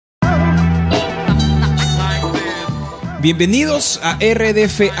Bienvenidos a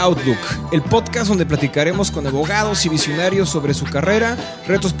RDF Outlook, el podcast donde platicaremos con abogados y visionarios sobre su carrera,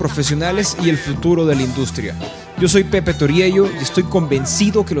 retos profesionales y el futuro de la industria. Yo soy Pepe Toriello y estoy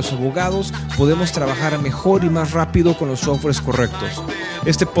convencido que los abogados podemos trabajar mejor y más rápido con los softwares correctos.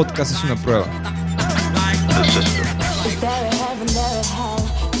 Este podcast es una prueba.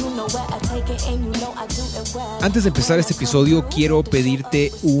 Antes de empezar este episodio, quiero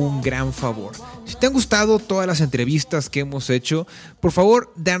pedirte un gran favor. Si te han gustado todas las entrevistas que hemos hecho, por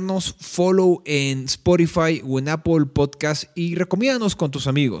favor, danos follow en Spotify o en Apple Podcast y recomiéndanos con tus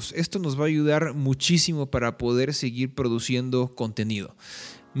amigos. Esto nos va a ayudar muchísimo para poder seguir produciendo contenido.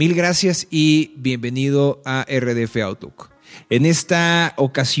 Mil gracias y bienvenido a RDF Outlook. En esta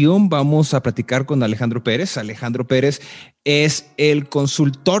ocasión vamos a platicar con Alejandro Pérez. Alejandro Pérez es el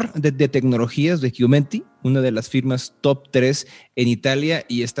consultor de tecnologías de Chiumenti, una de las firmas top 3 en Italia,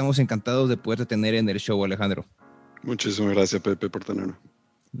 y estamos encantados de poderte tener en el show, Alejandro. Muchísimas gracias, Pepe, por tenerme.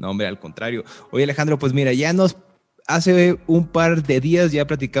 No, hombre, al contrario. Oye, Alejandro, pues mira, hace un par de días ya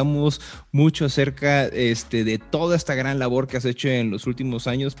platicamos mucho acerca de toda esta gran labor que has hecho en los últimos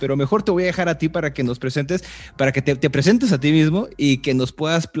años, pero mejor te voy a dejar a ti para que nos presentes, para que te presentes a ti mismo y que nos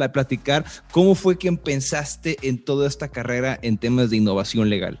puedas platicar cómo fue que pensaste en toda esta carrera en temas de innovación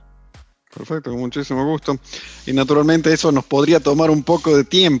legal. Perfecto, con muchísimo gusto. Y naturalmente eso nos podría tomar un poco de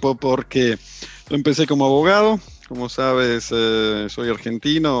tiempo porque yo empecé como abogado. Como sabes, soy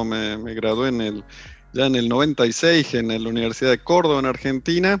argentino, me gradué ya en el 96 en la Universidad de Córdoba, en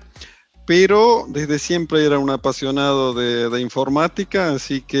Argentina, pero desde siempre era un apasionado de informática,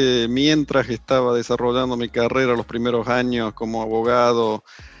 así que mientras estaba desarrollando mi carrera los primeros años como abogado,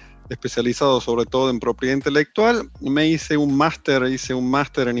 especializado sobre todo en propiedad intelectual, hice un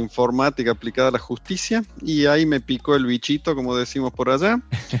máster en informática aplicada a la justicia y ahí me picó el bichito, como decimos por allá,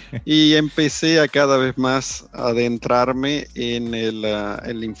 y empecé a cada vez más adentrarme en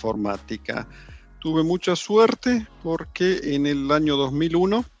la informática. Tuve mucha suerte porque en el año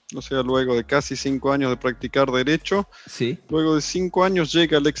 2001, o sea, luego de casi 5 años de practicar derecho, ¿sí? Luego de 5 años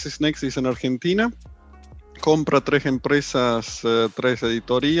llega LexisNexis en Argentina, compra 3 empresas, 3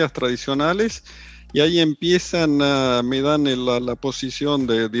 editorías tradicionales, y ahí me dan la posición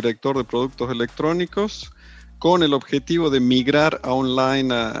de director de productos electrónicos con el objetivo de migrar a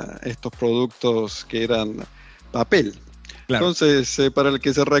online a estos productos que eran papel. Claro. Entonces, para el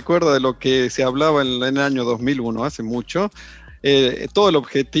que se recuerda de lo que se hablaba en el año 2001, hace mucho, todo el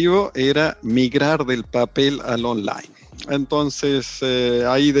objetivo era migrar del papel al online. Entonces,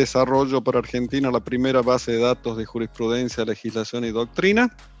 ahí desarrollo para Argentina la primera base de datos de jurisprudencia, legislación y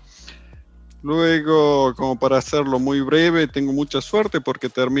doctrina. Luego, como para hacerlo muy breve, tengo mucha suerte porque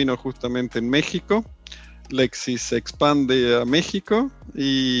termino justamente en México. Lexis se expande a México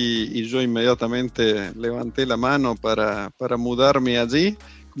y yo inmediatamente levanté la mano para mudarme allí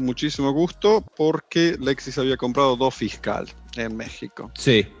con muchísimo gusto porque Lexis había comprado 2 Fiscal en México.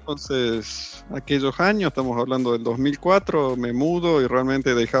 Sí. Entonces, aquellos años, estamos hablando del 2004, me mudo y realmente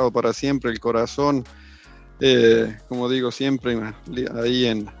he dejado para siempre el corazón, como digo siempre, ahí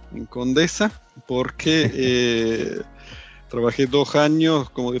en Condesa, porque trabajé 2 años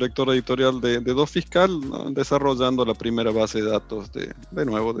como director editorial de 2 Fiscal, desarrollando la primera base de datos de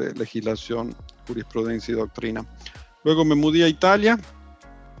legislación, jurisprudencia y doctrina. Luego me mudé a Italia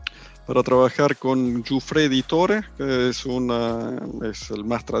para trabajar con Giuffre Editore, que es el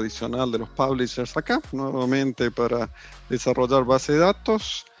más tradicional de los publishers acá, nuevamente para desarrollar base de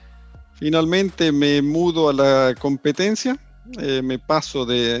datos. Finalmente me mudo a la competencia, me paso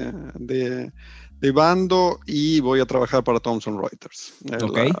de bando y voy a trabajar para Thomson Reuters,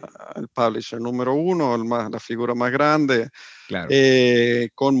 el publisher número 1, la figura más grande. Claro.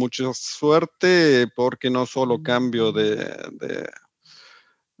 Con mucha suerte porque no solo cambio de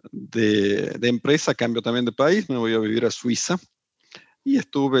empresa, cambio también de país, me voy a vivir a Suiza y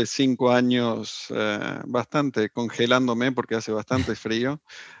estuve 5 años bastante congelándome porque hace bastante frío.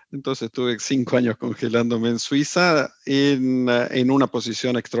 Entonces estuve 5 años congelándome en Suiza en una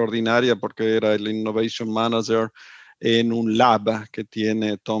posición extraordinaria porque era el Innovation Manager en un lab que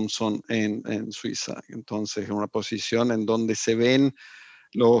tiene Thomson en Suiza. Entonces una posición en donde se ven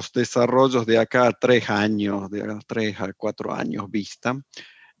los desarrollos de acá a 3 años, de acá a 3 a 4 años vista,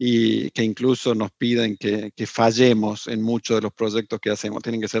 y que incluso nos piden que fallemos en muchos de los proyectos que hacemos.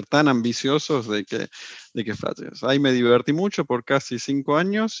 Tienen que ser tan ambiciosos de que fallemos. Ahí me divertí mucho por casi 5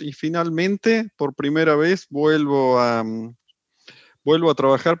 años y finalmente, por primera vez, vuelvo a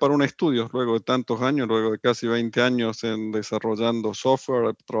trabajar para un estudio, luego de tantos años, luego de casi 20 años en desarrollando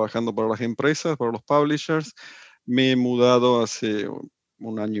software, trabajando para las empresas, para los publishers. Me he mudado hace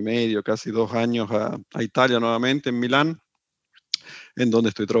un año y medio, casi 2 años a Italia nuevamente, en Milán, en donde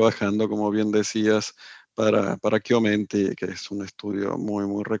estoy trabajando, como bien decías, para Chiomenti, que es un estudio muy,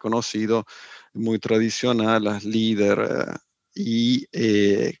 muy reconocido, muy tradicional, es líder y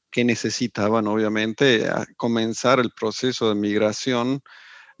que necesitaban obviamente comenzar el proceso de migración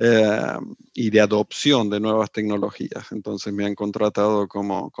y de adopción de nuevas tecnologías. Entonces me han contratado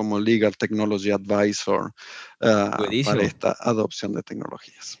como Legal Technology Advisor para Buenísimo. esta adopción de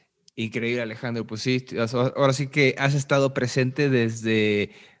tecnologías. Increíble, Alejandro. Pues sí, ahora sí que has estado presente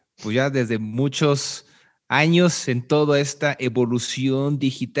desde, pues ya desde muchos años en toda esta evolución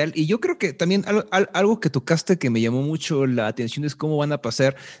digital. Y yo creo que también algo que tocaste que me llamó mucho la atención es cómo van a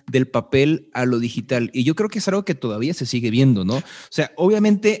pasar del papel a lo digital. Y yo creo que es algo que todavía se sigue viendo, ¿no? O sea,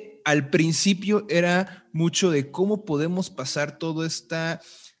 obviamente al principio era mucho de cómo podemos pasar toda esta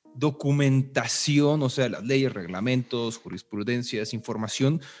documentación, o sea, las leyes, reglamentos, jurisprudencias,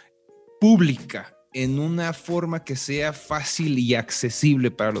 información pública en una forma que sea fácil y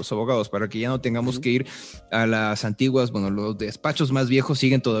accesible para los abogados, para que ya no tengamos que ir a las antiguas, bueno, los despachos más viejos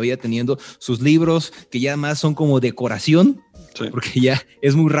siguen todavía teniendo sus libros que ya más son como decoración, sí, porque ya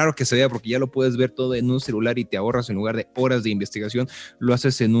es muy raro que se vea, porque ya lo puedes ver todo en un celular y te ahorras, en lugar de horas de investigación, lo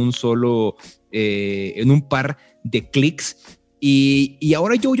haces en un solo, en un par de clics. Y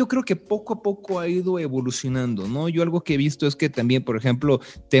ahora yo creo que poco a poco ha ido evolucionando, ¿no? Yo algo que he visto es que también, por ejemplo,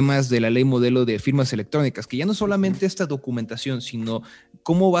 temas de la ley modelo de firmas electrónicas, que ya no solamente esta documentación, sino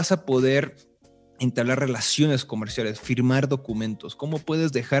cómo vas a poder entablar relaciones comerciales, firmar documentos, cómo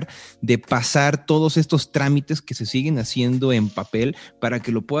puedes dejar de pasar todos estos trámites que se siguen haciendo en papel para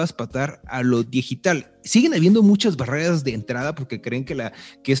que lo puedas pasar a lo digital. Siguen habiendo muchas barreras de entrada porque creen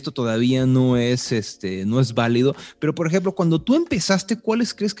que esto todavía no es válido, pero por ejemplo, cuando tú empezaste,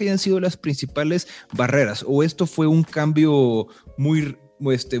 ¿cuáles crees que hayan sido las principales barreras? ¿O esto fue un cambio muy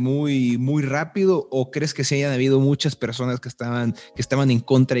rápido, o crees que sí hayan habido muchas personas que estaban en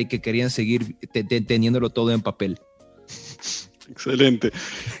contra y que querían seguir teniéndolo todo en papel? Excelente.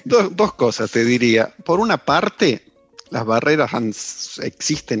 Dos cosas te diría. Por una parte, las barreras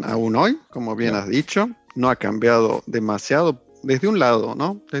existen aún hoy, como bien has dicho, no ha cambiado demasiado. Desde un lado,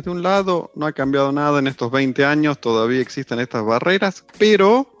 ¿no? Desde un lado no ha cambiado nada en estos 20 años, todavía existen estas barreras,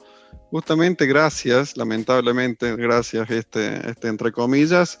 pero justamente lamentablemente gracias, entre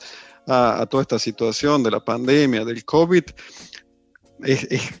comillas, a toda esta situación de la pandemia, del COVID, es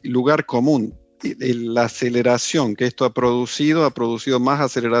lugar común. La aceleración que esto ha producido más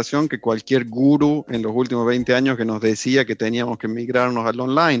aceleración que cualquier gurú en los últimos 20 años que nos decía que teníamos que migrarnos al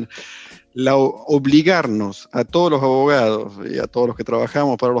online. Obligarnos a todos los abogados y a todos los que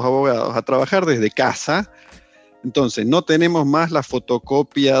trabajamos para los abogados a trabajar desde casa. Entonces, no tenemos más la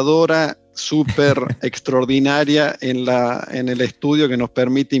fotocopiadora súper extraordinaria en el estudio que nos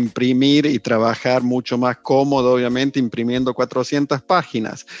permite imprimir y trabajar mucho más cómodo, obviamente, imprimiendo 400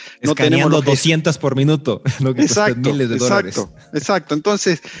 páginas. Escaneando 200 por minuto, lo que cuesta miles de dólares. Exacto.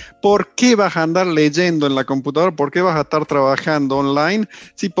 Entonces, ¿por qué vas a andar leyendo en la computadora? ¿Por qué vas a estar trabajando online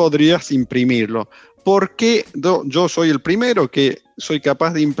si podrías imprimirlo? Porque yo soy el primero que soy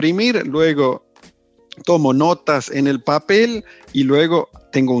capaz de imprimir, luego tomo notas en el papel y luego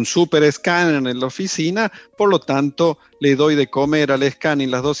tengo un super escáner en la oficina, por lo tanto le doy de comer al escáner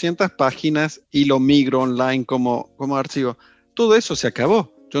las 200 páginas y lo migro online como archivo. Todo eso se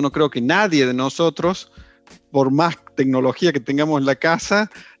acabó. Yo no creo que nadie de nosotros, por más tecnología que tengamos en la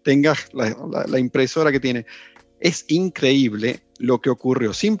casa, tenga la impresora que tiene. Es increíble lo que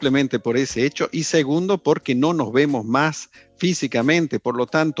ocurrió simplemente por ese hecho, y segundo, porque no nos vemos más físicamente. Por lo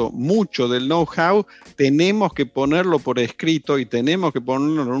tanto, mucho del know-how tenemos que ponerlo por escrito y tenemos que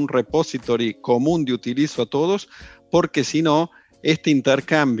ponerlo en un repository común de utilizo a todos, porque si no, este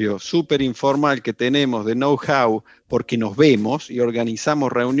intercambio súper informal que tenemos de know-how, porque nos vemos y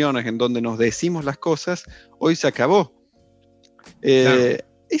organizamos reuniones en donde nos decimos las cosas, hoy se acabó. Claro.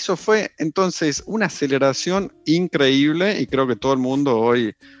 Eso fue entonces una aceleración increíble y creo que todo el mundo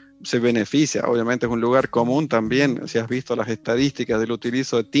hoy se beneficia. Obviamente es un lugar común también, si has visto las estadísticas del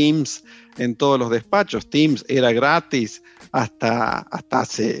utilizo de Teams en todos los despachos. Teams era gratis hasta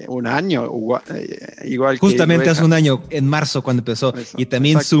hace un año, igual justamente que hace un año, en marzo, cuando empezó. Eso, y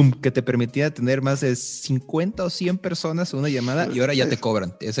también exacto. Zoom, que te permitía tener más de 50 o 100 personas en una llamada, y ahora ya te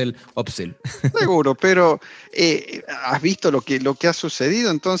cobran. Es el upsell. Seguro, pero has visto lo que ha sucedido.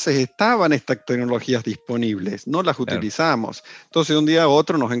 Entonces estaban estas tecnologías disponibles, no las utilizamos. Entonces de un día a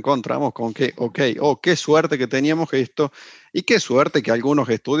otro nos encontramos encontramos con que, qué suerte que teníamos esto y qué suerte que algunos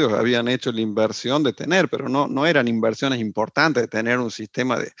estudios habían hecho la inversión de tener, pero no eran inversiones importantes de tener un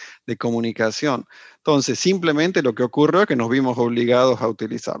sistema de comunicación. Entonces, simplemente lo que ocurrió es que nos vimos obligados a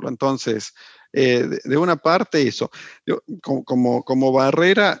utilizarlo. Entonces, de una parte eso, como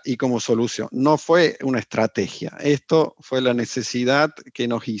barrera y como solución, no fue una estrategia, esto fue la necesidad que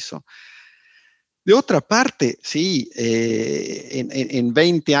nos hizo. De otra parte, sí, en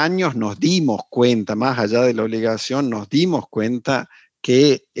 20 años nos dimos cuenta, más allá de la obligación, nos dimos cuenta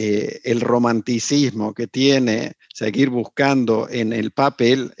que el romanticismo que tiene seguir buscando en el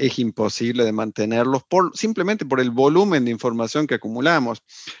papel es imposible de mantenerlos simplemente por el volumen de información que acumulamos.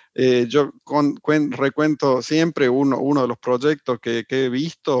 Yo recuento siempre uno de los proyectos que he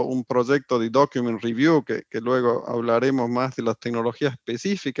visto, un proyecto de Document Review, que luego hablaremos más de las tecnologías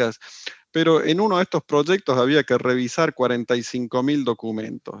específicas, pero en uno de estos proyectos había que revisar 45.000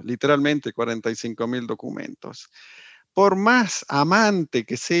 documentos, literalmente 45.000 documentos. Por más amante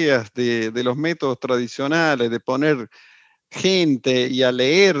que seas de los métodos tradicionales, de poner gente y a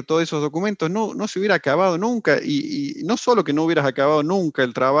leer todos esos documentos, no se hubiera acabado nunca. Y no solo que no hubieras acabado nunca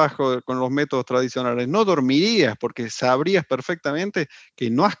el trabajo con los métodos tradicionales, no dormirías porque sabrías perfectamente que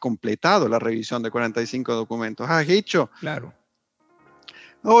no has completado la revisión de 45 documentos. Has hecho... Claro.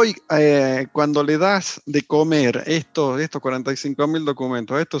 Hoy, cuando le das de comer estos 45.000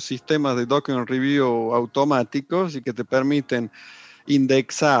 documentos, estos sistemas de document review automáticos y que te permiten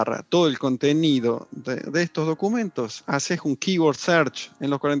indexar todo el contenido de estos documentos, haces un keyword search en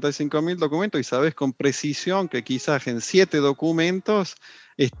los 45.000 documentos y sabes con precisión que quizás en 7 documentos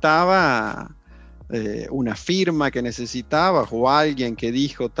estaba una firma que necesitabas o alguien que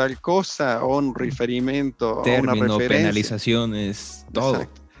dijo tal cosa o un referimiento o una referencia. Penalizaciones, todo.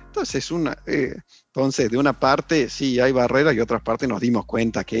 Exacto. Entonces, de una parte sí hay barreras y de otra parte nos dimos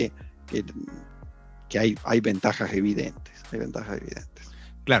cuenta que hay ventajas evidentes. Hay ventajas evidentes.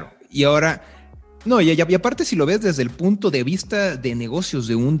 Claro, y ahora... No, y aparte si lo ves desde el punto de vista de negocios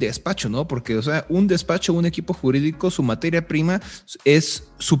de un despacho, ¿no? Porque, o sea, un despacho, un equipo jurídico, su materia prima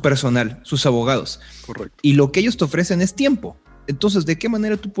es su personal, sus abogados. Correcto. Y lo que ellos te ofrecen es tiempo. Entonces, ¿de qué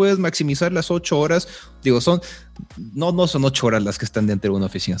manera tú puedes maximizar las 8 horas? Digo, no son 8 horas las que están dentro de una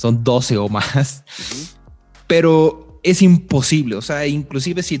oficina, son 12 o más. Uh-huh. Pero es imposible. O sea,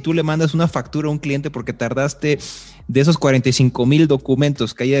 inclusive si tú le mandas una factura a un cliente porque tardaste de esos 45,000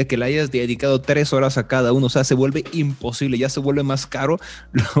 documentos que le hayas dedicado 3 horas a cada uno, o sea, se vuelve imposible, ya se vuelve más caro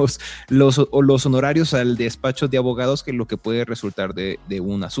los honorarios al despacho de abogados que lo que puede resultar de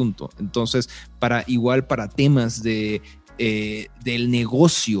un asunto. Entonces, para temas del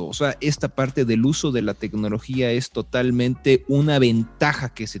negocio, o sea, esta parte del uso de la tecnología es totalmente una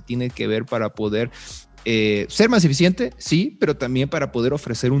ventaja que se tiene que ver para poder ser más eficiente, sí, pero también para poder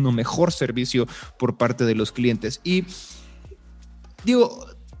ofrecer un mejor servicio por parte de los clientes. Y digo,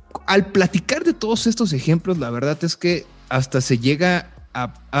 al platicar de todos estos ejemplos, la verdad es que hasta se llega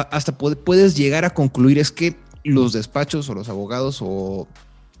hasta puedes llegar a concluir es que los despachos o los abogados o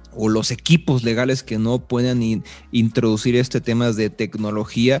los equipos legales que no puedan introducir este tema de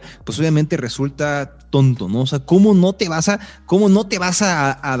tecnología, pues obviamente resulta tonto, ¿no? O sea, ¿cómo no te vas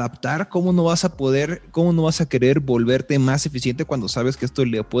a adaptar? ¿Cómo no vas a querer volverte más eficiente cuando sabes que esto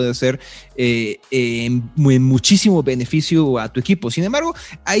le puede ser muchísimo beneficio a tu equipo? Sin embargo,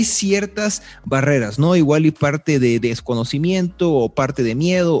 hay ciertas barreras, ¿no? Igual y parte de desconocimiento o parte de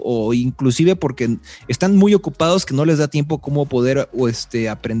miedo o inclusive porque están muy ocupados que no les da tiempo cómo poder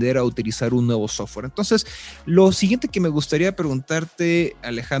aprender a utilizar un nuevo software. Entonces, lo siguiente que me gustaría preguntarte,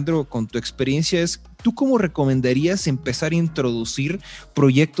 Alejandro, con tu experiencia es, ¿tú cómo recomendarías empezar a introducir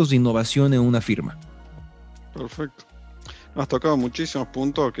proyectos de innovación en una firma? Perfecto. Has tocado muchísimos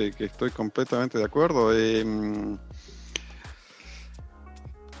puntos que estoy completamente de acuerdo.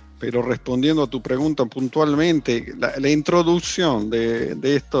 Pero respondiendo a tu pregunta puntualmente, la introducción de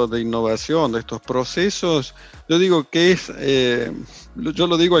esto de innovación, de estos procesos, yo digo que yo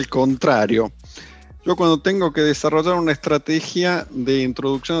lo digo al contrario. Yo cuando tengo que desarrollar una estrategia de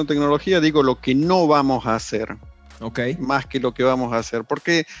introducción de tecnología, digo lo que no vamos a hacer, okay, más que lo que vamos a hacer,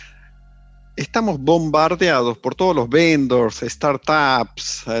 porque estamos bombardeados por todos los vendors,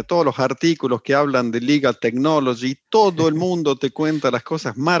 startups, todos los artículos que hablan de legal technology, todo el mundo te cuenta las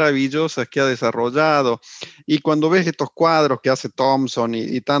cosas maravillosas que ha desarrollado, y cuando ves estos cuadros que hace Thomson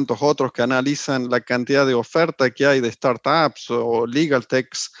y tantos otros que analizan la cantidad de oferta que hay de startups o legal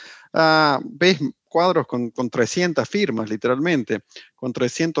techs, ves cuadros con 300 firmas, literalmente, con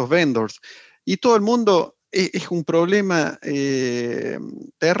 300 vendors, y todo el mundo es un problema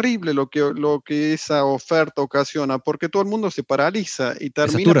terrible lo que esa oferta ocasiona, porque todo el mundo se paraliza y Te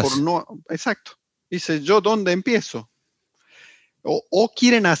termina por saturas. no... Exacto. Dice, ¿yo dónde empiezo? O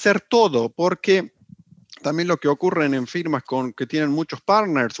quieren hacer todo, porque también lo que ocurre en firmas que tienen muchos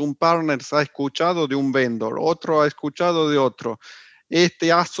partners, un partner ha escuchado de un vendor, otro ha escuchado de otro,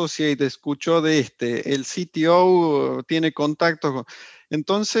 este associate escuchó de este, el CTO tiene contacto con...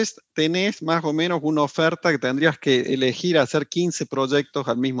 Entonces tenés más o menos una oferta que tendrías que elegir hacer 15 proyectos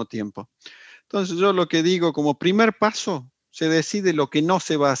al mismo tiempo. Entonces yo lo que digo como primer paso, se decide lo que no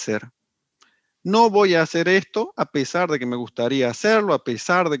se va a hacer. No voy a hacer esto a pesar de que me gustaría hacerlo, a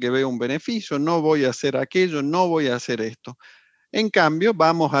pesar de que veo un beneficio, no voy a hacer aquello, no voy a hacer esto. En cambio,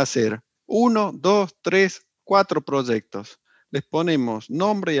 vamos a hacer 1, 2, 3, 4 proyectos. Les ponemos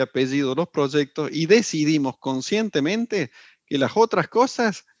nombre y apellido a los proyectos y decidimos conscientemente que las otras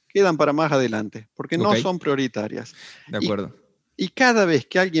cosas quedan para más adelante, porque Ok, no son prioritarias. de Y, acuerdo. y cada vez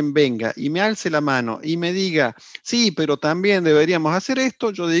que alguien venga y me alce la mano y me diga, sí, pero también deberíamos hacer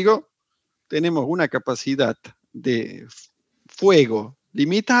esto, yo digo, tenemos una capacidad de fuego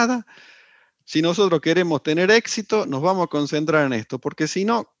limitada. Si nosotros queremos tener éxito, nos vamos a concentrar en esto, porque si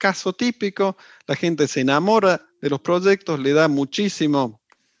no, caso típico, la gente se enamora de los proyectos, le da muchísimo,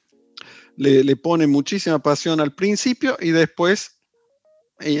 le pone muchísima pasión al principio y después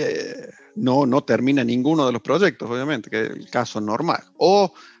no termina ninguno de los proyectos, obviamente, que es el caso normal.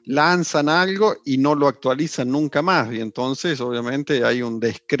 O lanzan algo y no lo actualizan nunca más, y entonces obviamente hay no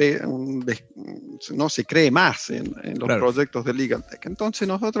se cree más en los Claro. proyectos de Legal Tech. Entonces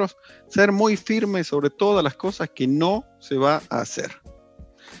nosotros ser muy firmes sobre todas las cosas que no se va a hacer.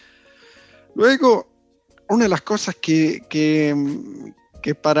 Luego, una de las cosas que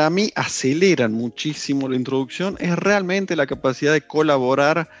para mí aceleran muchísimo la introducción es realmente la capacidad de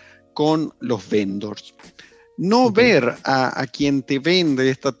colaborar con los vendors. No Ok. ver a quien te vende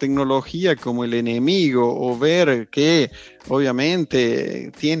esta tecnología como el enemigo o ver que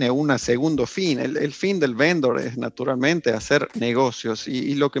obviamente tiene un segundo fin. El fin del vendor es naturalmente hacer negocios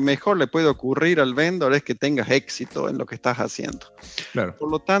y lo que mejor le puede ocurrir al vendor es que tengas éxito en lo que estás haciendo. Claro. Por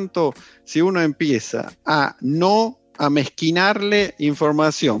lo tanto, si uno empieza a no amezquinarle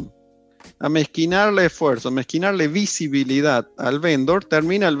información, a mezquinarle esfuerzo, a mezquinarle visibilidad al vendor,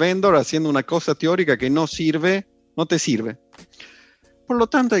 termina el vendor haciendo una cosa teórica que no sirve, no te sirve. Por lo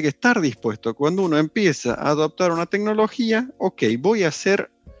tanto, hay que estar dispuesto. Cuando uno empieza a adoptar una tecnología, ok, voy a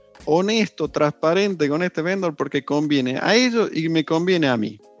ser honesto, transparente con este vendor porque conviene a ellos y me conviene a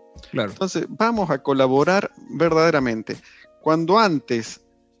mí. Claro. Entonces, vamos a colaborar verdaderamente. Cuando antes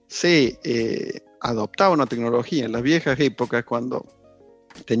se adoptaba una tecnología en las viejas épocas, cuando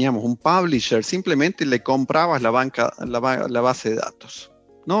teníamos un publisher, simplemente le comprabas la base de datos,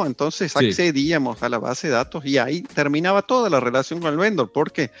 ¿no? Entonces Sí. accedíamos a la base de datos y ahí terminaba toda la relación con el vendor,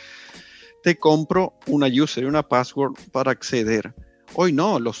 porque te compro una user y una password para acceder. Hoy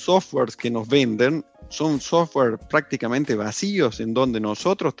no, los softwares que nos venden son software prácticamente vacíos en donde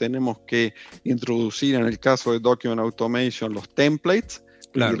nosotros tenemos que introducir, en el caso de Document Automation, los templates,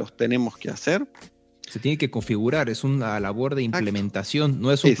 Claro. y los tenemos que hacer. Se tiene que configurar, es una labor de implementación,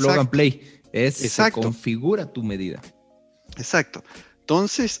 no es un plug Exacto. and play, se Exacto. configura a tu medida. Exacto.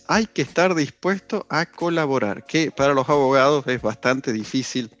 Entonces hay que estar dispuesto a colaborar, que para los abogados es bastante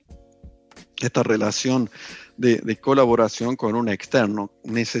difícil esta relación de colaboración con un externo.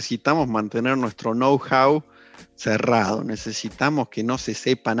 Necesitamos mantener nuestro know-how cerrado, necesitamos que no se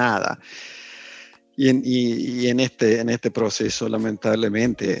sepa nada. Y en este proceso,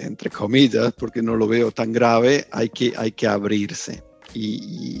 lamentablemente, entre comillas, porque no lo veo tan grave, hay que abrirse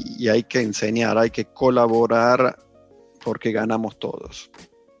y hay que enseñar, hay que colaborar porque ganamos todos.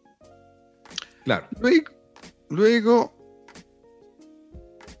 Claro. Luego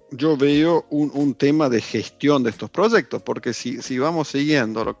yo veo un tema de gestión de estos proyectos, porque si vamos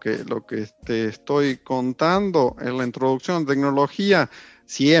siguiendo lo que te estoy contando en la introducción de tecnología,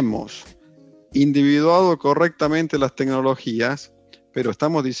 si hemos individuado correctamente las tecnologías, pero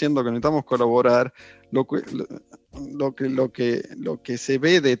estamos diciendo que necesitamos colaborar, lo que se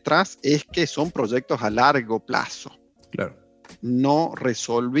ve detrás es que son proyectos a largo plazo. Claro. No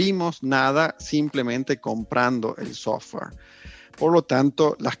resolvimos nada simplemente comprando el software. Por lo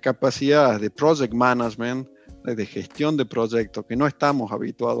tanto, las capacidades de project management, de gestión de proyectos, que no estamos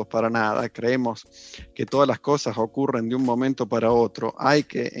habituados para nada, creemos que todas las cosas ocurren de un momento para otro, hay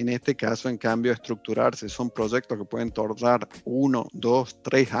que, en este caso, en cambio, estructurarse. Son proyectos que pueden tardar 1, 2,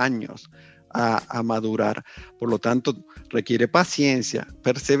 3 años a madurar. Por lo tanto, requiere paciencia,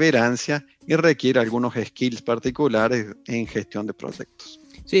 perseverancia y requiere algunos skills particulares en gestión de proyectos.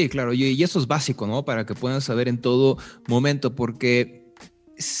 Sí, claro, y eso es básico, ¿no? Para que puedan saber en todo momento, porque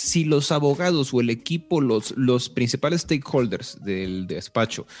si los abogados o el equipo, los principales stakeholders del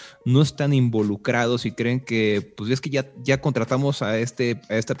despacho no están involucrados y creen que, pues es que ya contratamos a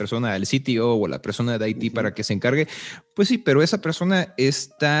esta persona, al CTO o a la persona de IT para que se encargue, pues sí, pero esa persona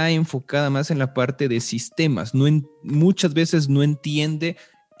está enfocada más en la parte de sistemas, muchas veces no entiende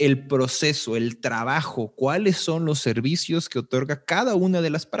el proceso, el trabajo, cuáles son los servicios que otorga cada una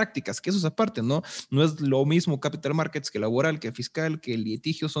de las prácticas, que eso es aparte, ¿no? No es lo mismo capital markets que laboral, que fiscal, que el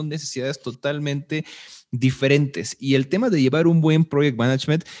litigio, son necesidades totalmente diferentes. Y el tema de llevar un buen project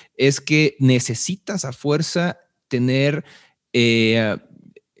management es que necesitas a fuerza tener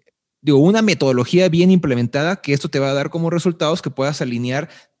una metodología bien implementada, que esto te va a dar como resultados que puedas alinear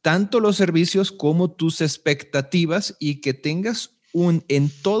tanto los servicios como tus expectativas y que tengas en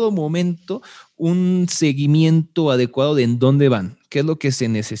todo momento un seguimiento adecuado de en dónde van, qué es lo que se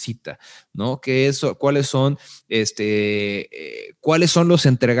necesita, ¿no? Cuáles son los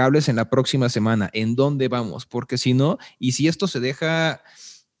entregables en la próxima semana, en dónde vamos, porque si no, y si esto se deja,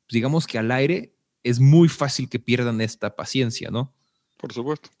 digamos que al aire, es muy fácil que pierdan esta paciencia, ¿no? Por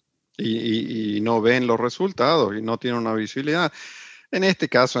supuesto. Y no ven los resultados y no tienen una visibilidad. En este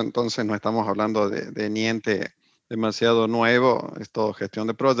caso, entonces, no estamos hablando de niente demasiado nuevo, es todo gestión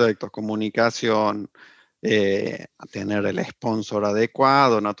de proyectos, comunicación, tener el sponsor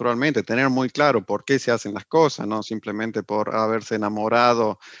adecuado, naturalmente, tener muy claro por qué se hacen las cosas, no simplemente por haberse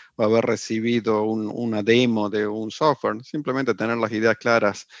enamorado o haber recibido una demo de un software, simplemente tener las ideas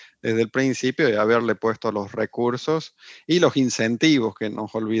claras desde el principio y haberle puesto los recursos y los incentivos, que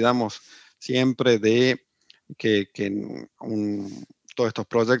nos olvidamos siempre de que todos estos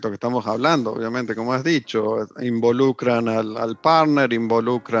proyectos que estamos hablando, obviamente, como has dicho, involucran al partner,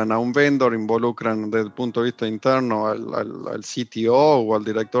 involucran a un vendor, involucran desde el punto de vista interno al CTO o al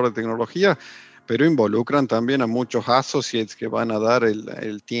director de tecnología, pero involucran también a muchos associates que van a dar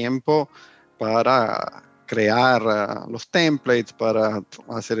el tiempo para crear los templates, para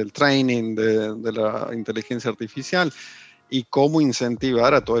hacer el training de la inteligencia artificial y cómo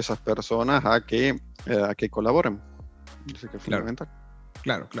incentivar a todas esas personas a que colaboren. Así que es fundamental.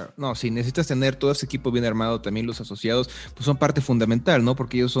 Claro. No, si necesitas tener todo ese equipo bien armado, también los asociados, pues son parte fundamental, ¿no?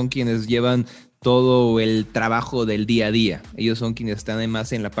 Porque ellos son quienes llevan todo el trabajo del día a día. Ellos son quienes están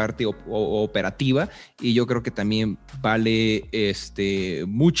más en la parte operativa y yo creo que también vale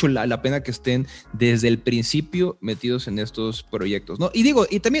mucho la pena que estén desde el principio metidos en estos proyectos, ¿no?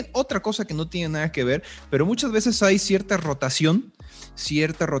 Y también otra cosa que no tiene nada que ver, pero muchas veces hay cierta rotación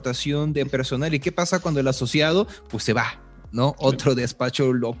de personal. ¿Y qué pasa cuando el asociado pues se va? ¿No? Otro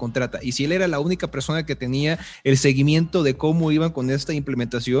despacho lo contrata. Y si él era la única persona que tenía el seguimiento de cómo iban con esta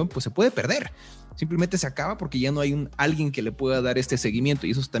implementación, pues se puede perder. Simplemente se acaba porque ya no hay alguien que le pueda dar este seguimiento.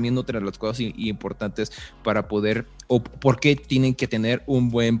 Y eso es también otra de las cosas importantes para poder, o por qué tienen que tener un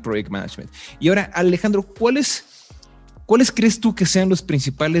buen project management. Y ahora, Alejandro, ¿cuáles crees tú que sean los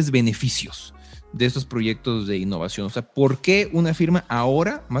principales beneficios de estos proyectos de innovación? O sea, ¿por qué una firma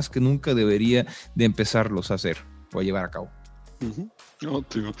ahora más que nunca debería de empezarlos a hacer o a llevar a cabo?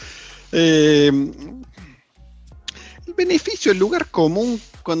 Ótimo. El beneficio, el lugar común,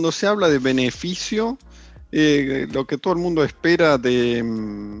 cuando se habla de beneficio, lo que todo el mundo espera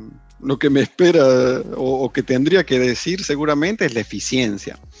lo que me espera o que tendría que decir seguramente es la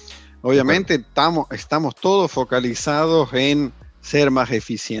eficiencia. Obviamente estamos todos focalizados en ser más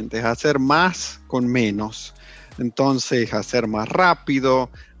eficientes, hacer más con menos. Entonces, hacer más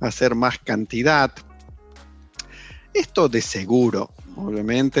rápido, hacer más cantidad. Esto de seguro,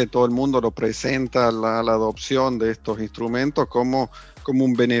 obviamente todo el mundo lo presenta la adopción de estos instrumentos como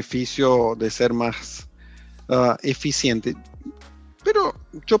un beneficio de ser más eficiente. Pero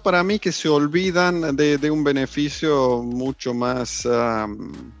para mí que se olvidan de un beneficio mucho más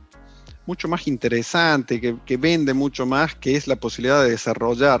interesante, que vende mucho más, que es la posibilidad de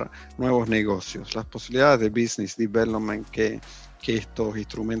desarrollar nuevos negocios, las posibilidades de business development que estos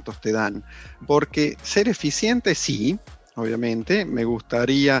instrumentos te dan. Porque ser eficiente, sí, obviamente, me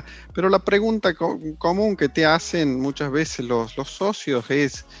gustaría, pero la pregunta común que te hacen muchas veces los socios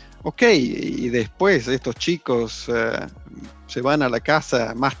es, ok, y después estos chicos se van a la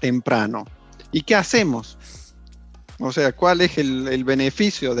casa más temprano, ¿y qué hacemos? O sea, ¿cuál es el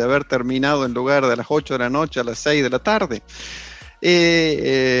beneficio de haber terminado en lugar de las 8 de la noche a las 6 de la tarde?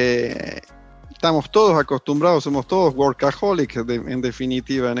 Estamos todos acostumbrados, somos todos workaholics en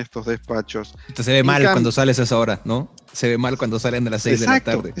definitiva en estos despachos. Entonces se ve mal cuando sales a esa hora, ¿no? Se ve mal cuando salen a las 6 de la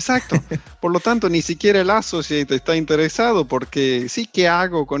tarde. Exacto. Por lo tanto, ni siquiera el associate está interesado porque sí, ¿qué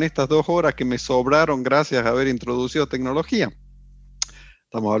hago con estas 2 horas que me sobraron gracias a haber introducido tecnología?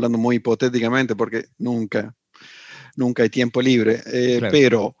 Estamos hablando muy hipotéticamente porque nunca hay tiempo libre. Claro.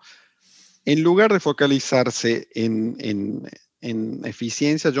 Pero en lugar de focalizarse en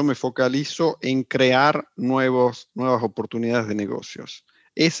eficiencia, yo me focalizo en crear nuevas oportunidades de negocios.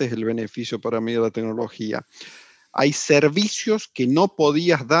 Ese es el beneficio para mí de la tecnología. Hay servicios que no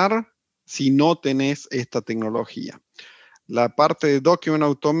podías dar si no tenés esta tecnología. La parte de Document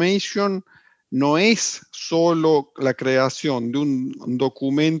Automation no es solo la creación de un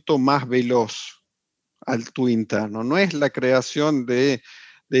documento más veloz al tu interno, no es la creación de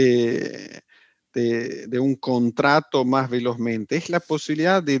un contrato más velozmente, es la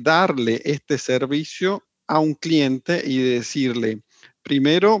posibilidad de darle este servicio a un cliente y decirle,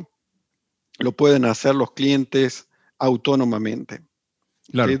 primero, lo pueden hacer los clientes autónomamente.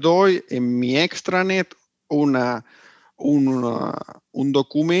 Claro. Te doy en mi extranet un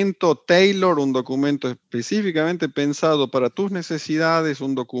documento tailor, un documento específicamente pensado para tus necesidades,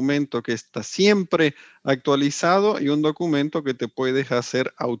 un documento que está siempre actualizado y un documento que te puedes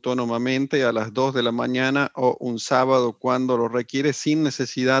hacer autónomamente a las 2 de la mañana o un sábado cuando lo requieres sin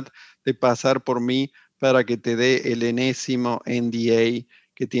necesidad de pasar por mí para que te dé el enésimo NDA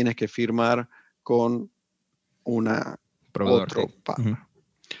que tienes que firmar con otro partner.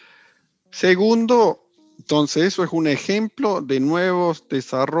 Segundo, entonces eso es un ejemplo de nuevos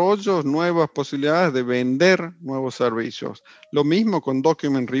desarrollos, nuevas posibilidades de vender nuevos servicios. Lo mismo con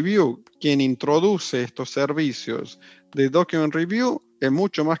Document Review. Quien introduce estos servicios de Document Review es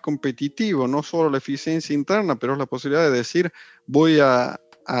mucho más competitivo, no solo la eficiencia interna, pero es la posibilidad de decir voy a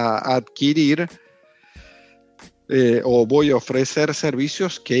adquirir o voy a ofrecer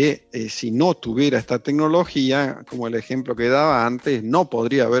servicios que si no tuviera esta tecnología, como el ejemplo que daba antes, no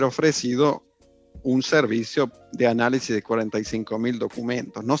podría haber ofrecido un servicio de análisis de 45.000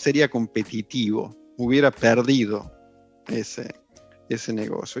 documentos. No sería competitivo, hubiera perdido ese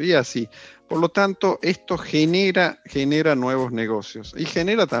negocio. Y así, por lo tanto, esto genera nuevos negocios. Y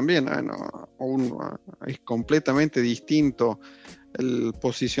genera también, es completamente distinto el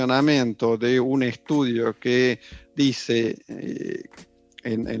posicionamiento de un estudio que dice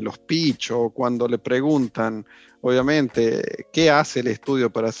en los pitch o cuando le preguntan, obviamente, ¿qué hace el estudio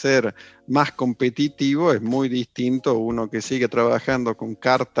para ser más competitivo? Es muy distinto uno que sigue trabajando con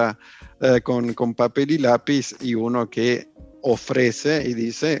carta, con papel y lápiz y uno que ofrece y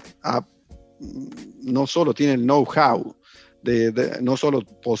dice, no solo tiene el know-how, no solo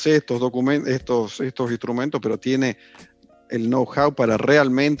posee estos documentos, estos instrumentos, pero tiene el know-how para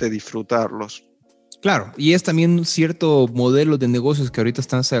realmente disfrutarlos. Claro, y es también cierto modelo de negocios que ahorita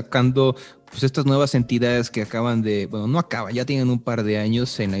están sacando pues estas nuevas entidades que acaban de, bueno, no acaban, ya tienen un par de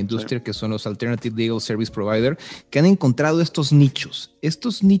años en la industria, sí, que son los Alternative Legal Service Provider, que han encontrado estos nichos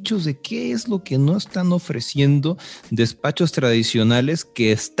de qué es lo que no están ofreciendo despachos tradicionales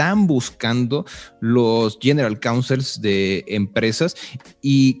que están buscando los General Counsels de empresas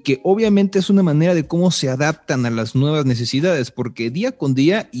y que obviamente es una manera de cómo se adaptan a las nuevas necesidades, porque día con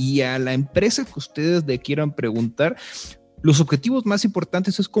día y a la empresa que ustedes le quieran preguntar, los objetivos más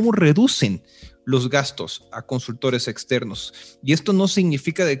importantes es cómo reducen los gastos a consultores externos. Y esto no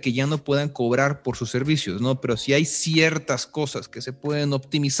significa de que ya no puedan cobrar por sus servicios, ¿no? Pero sí hay ciertas cosas que se pueden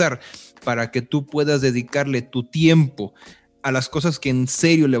optimizar para que tú puedas dedicarle tu tiempo a las cosas que en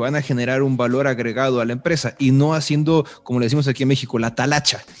serio le van a generar un valor agregado a la empresa y no haciendo, como le decimos aquí en México, la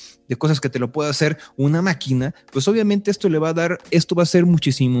talacha de cosas que te lo pueda hacer una máquina. Pues obviamente esto va a ser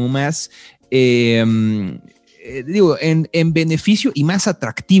muchísimo más en beneficio y más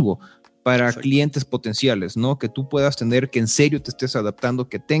atractivo para Exacto. Clientes potenciales, ¿no? Que tú puedas tener, que en serio te estés adaptando,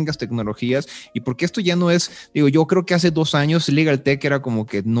 que tengas tecnologías, y porque esto ya no es, yo creo que hace 2 años Legal Tech era como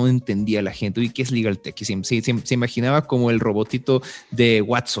que no entendía la gente, ¿y qué es Legal Tech? Y se imaginaba como el robotito de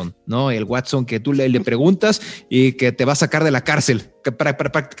Watson, ¿no? El Watson que tú le preguntas y que te va a sacar de la cárcel, para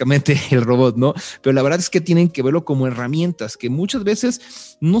prácticamente el robot, ¿no? Pero la verdad es que tienen que verlo como herramientas, que muchas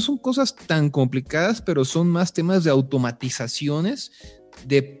veces no son cosas tan complicadas, pero son más temas de automatizaciones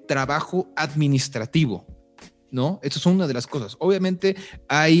de trabajo administrativo, ¿no? Eso es una de las cosas. Obviamente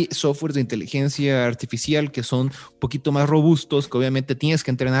hay softwares de inteligencia artificial que son un poquito más robustos, que obviamente tienes que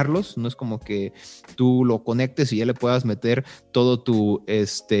entrenarlos, no es como que tú lo conectes y ya le puedas meter todo tu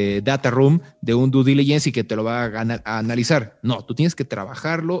data room de un due diligence y que te lo va a analizar. No, tú tienes que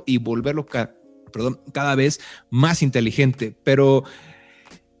trabajarlo y volverlo cada vez más inteligente. Pero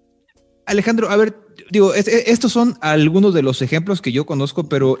Alejandro, a ver, digo, estos son algunos de los ejemplos que yo conozco,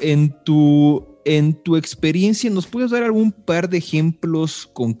 pero en tu experiencia, ¿nos puedes dar algún par de ejemplos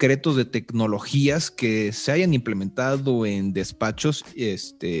concretos de tecnologías que se hayan implementado en despachos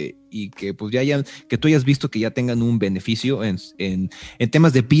y que pues que tú hayas visto que ya tengan un beneficio en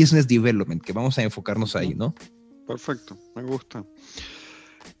temas de business development, que vamos a enfocarnos ahí, ¿no? Perfecto, me gusta.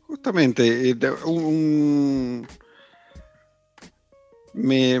 Justamente,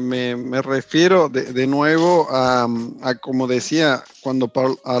 me refiero de nuevo a, como decía, cuando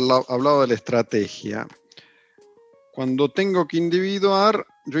hablaba de la estrategia. Cuando tengo que individuar,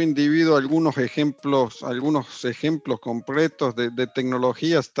 yo individuo algunos ejemplos completos de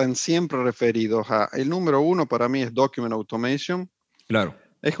tecnologías, están siempre referidos a, el número uno para mí es Document Automation. Claro.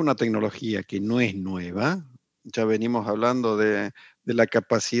 Es una tecnología que no es nueva. Ya venimos hablando de la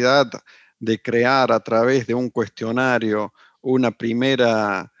capacidad de crear a través de un cuestionario un primer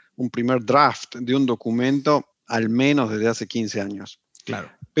draft de un documento, al menos desde hace 15 años.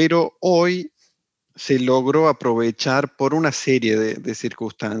 Claro. Pero hoy se logró aprovechar por una serie de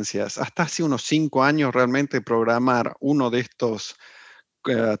circunstancias. Hasta hace unos 5 años realmente programar uno de estos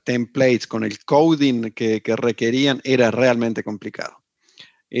templates con el coding que requerían era realmente complicado.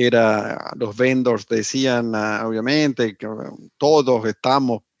 Los vendors decían, obviamente, que todos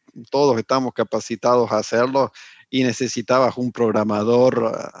estamos capacitados a hacerlo y necesitabas un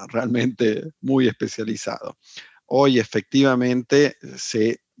programador realmente muy especializado. Hoy efectivamente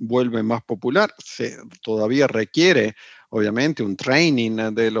se vuelve más popular, todavía requiere obviamente un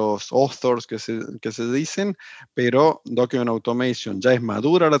training de los authors que se dicen, pero Document Automation ya es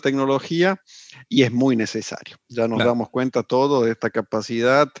madura la tecnología y es muy necesario. Ya nos damos cuenta todo de esta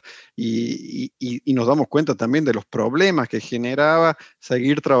capacidad y nos damos cuenta también de los problemas que generaba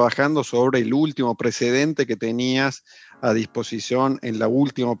seguir trabajando sobre el último precedente que tenías a disposición en la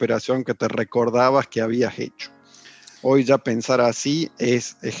última operación que te recordabas que habías hecho. Hoy ya pensar así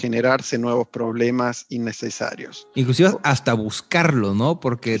es generarse nuevos problemas innecesarios. Inclusive hasta buscarlo, ¿no?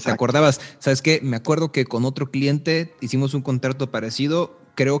 Porque Exacto. Te acordabas, ¿sabes qué? Me acuerdo que con otro cliente hicimos un contrato parecido.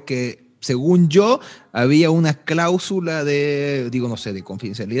 Creo que, según yo, había una cláusula de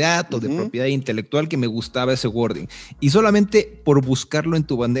confidencialidad o de propiedad intelectual que me gustaba ese wording. Y solamente por buscarlo en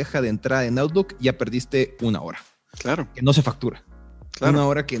tu bandeja de entrada en Outlook ya perdiste 1 hora. Claro. Que no se factura. Claro. 1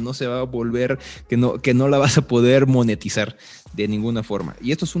 hora que no se va a volver, que no la vas a poder monetizar de ninguna forma.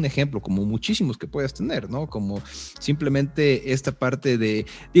 Y esto es un ejemplo, como muchísimos que puedes tener, ¿no? Como simplemente esta parte de,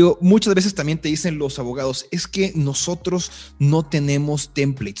 muchas veces también te dicen los abogados, es que nosotros no tenemos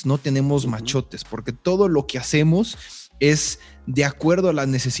templates, no tenemos machotes, porque todo lo que hacemos es de acuerdo a las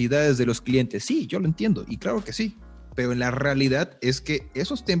necesidades de los clientes. Sí, yo lo entiendo, y claro que sí. Pero en la realidad es que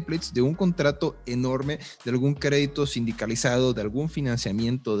esos templates de un contrato enorme, de algún crédito sindicalizado, de algún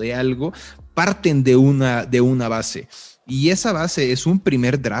financiamiento, de algo, parten de una base. Y esa base es un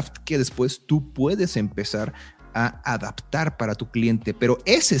primer draft que después tú puedes empezar a adaptar para tu cliente. Pero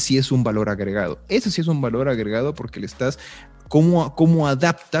ese sí es un valor agregado. Ese sí es un valor agregado porque le estás... ¿Cómo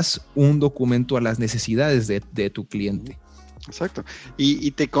adaptas un documento a las necesidades de tu cliente? Exacto.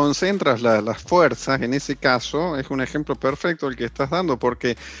 Y te concentras las fuerzas, en ese caso, es un ejemplo perfecto el que estás dando,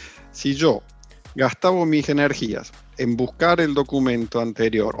 porque si yo gastaba mis energías en buscar el documento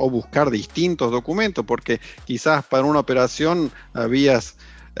anterior o buscar distintos documentos, porque quizás para una operación habías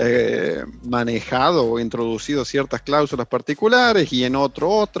manejado o introducido ciertas cláusulas particulares y en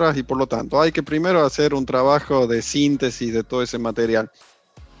otras, y por lo tanto hay que primero hacer un trabajo de síntesis de todo ese material.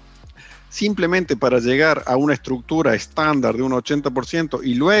 Simplemente para llegar a una estructura estándar de un 80%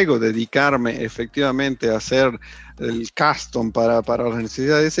 y luego dedicarme efectivamente a hacer el custom para las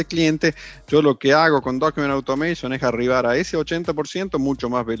necesidades de ese cliente, yo lo que hago con Document Automation es arribar a ese 80% mucho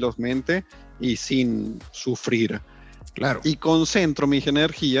más velozmente y sin sufrir. Claro. Y concentro mis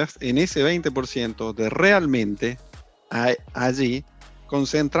energías en ese 20% de realmente allí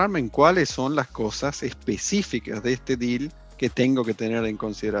concentrarme en cuáles son las cosas específicas de este deal que tengo que tener en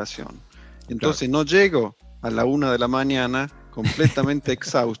consideración. Entonces no llego a la 1 de la mañana completamente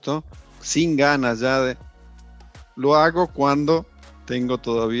exhausto, sin ganas ya de... Lo hago cuando tengo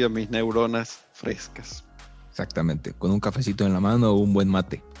todavía mis neuronas frescas. Exactamente, con un cafecito en la mano o un buen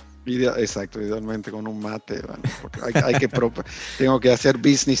mate. Exacto, idealmente con un mate, bueno, porque tengo que hacer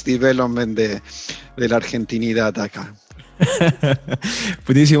business development de la argentinidad acá.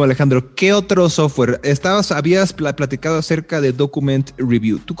 Buenísimo, Alejandro. ¿Qué otro software? Habías platicado acerca de Document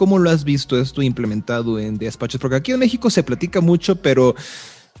Review. ¿Tú cómo lo has visto esto implementado en despachos? Porque aquí en México se platica mucho, pero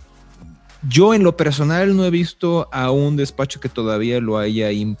yo en lo personal no he visto a un despacho que todavía lo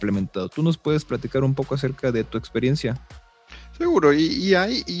haya implementado. ¿Tú nos puedes platicar un poco acerca de tu experiencia? Seguro, y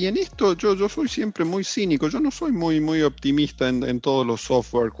en esto yo soy siempre muy cínico, yo no soy muy optimista en todos los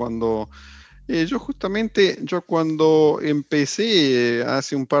software. Yo cuando empecé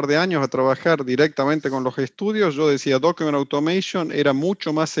hace un par de años a trabajar directamente con los estudios, yo decía Document Automation era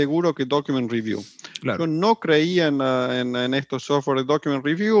mucho más seguro que Document Review. Claro. Yo no creía en estos software de Document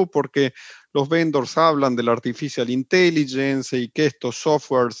Review porque los vendors hablan de la Artificial Intelligence y que estos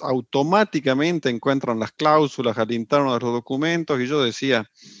softwares automáticamente encuentran las cláusulas al interno de los documentos, y yo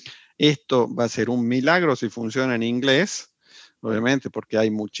decía, esto va a ser un milagro si funciona en inglés, obviamente porque hay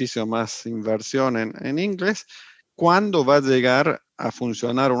muchísima más inversión en inglés. ¿Cuándo va a llegar a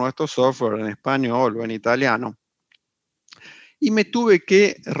funcionar uno de estos software en español o en italiano? Y me tuve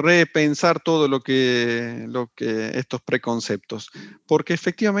que repensar todo lo que estos preconceptos, porque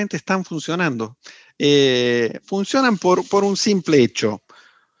efectivamente están funcionando. Funcionan por un simple hecho.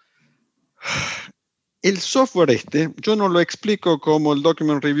 El software yo no lo explico como el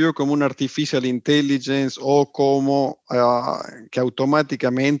Document Review, como un Artificial Intelligence o como que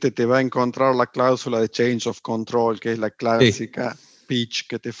automáticamente te va a encontrar la cláusula de Change of Control, que es la clásica pitch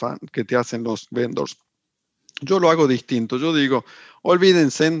que te hacen los vendors. Yo lo hago distinto. Yo digo,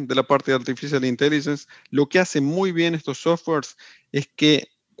 olvídense de la parte de Artificial Intelligence. Lo que hacen muy bien estos softwares es que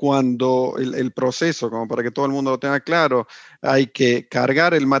cuando el proceso, como para que todo el mundo lo tenga claro, hay que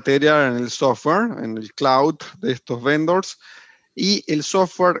cargar el material en el software, en el cloud de estos vendors, y el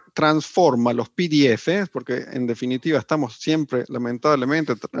software transforma los PDFs, porque en definitiva estamos siempre,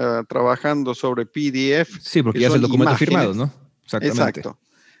 lamentablemente, trabajando sobre PDF. Sí, porque ya es el documento firmado, ¿no? Exactamente. Exacto.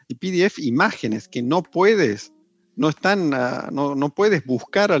 Y PDF, imágenes que no puedes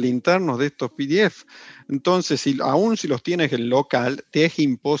buscar al interno de estos PDF. Entonces, aún si los tienes en local, te es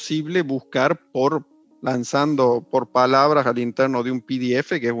imposible buscar lanzando por palabras al interno de un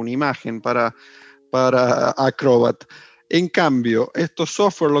PDF, que es una imagen para Acrobat. En cambio, estos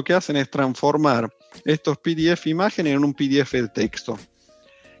software lo que hacen es transformar estos PDF imágenes en un PDF de texto,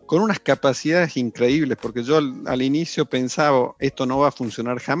 con unas capacidades increíbles, porque yo al inicio pensaba, esto no va a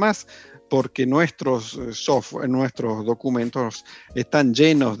funcionar jamás, porque nuestros documentos están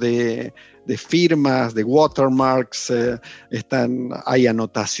llenos de firmas, de watermarks, hay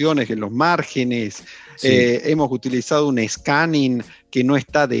anotaciones en los márgenes, sí. Hemos utilizado un scanning que no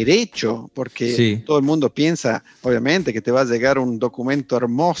está derecho, porque todo el mundo piensa, obviamente, que te va a llegar un documento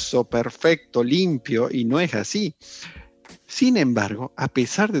hermoso, perfecto, limpio, y no es así. Sin embargo, a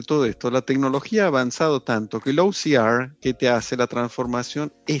pesar de todo esto, la tecnología ha avanzado tanto que el OCR que te hace la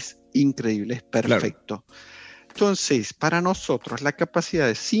transformación es increíble, es perfecto. Claro. Entonces, para nosotros, la capacidad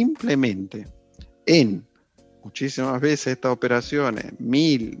de simplemente muchísimas veces estas operaciones,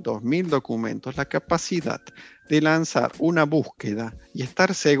 1000, 2000 documentos, la capacidad de lanzar una búsqueda y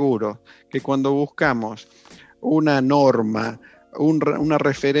estar seguro que cuando buscamos una norma, una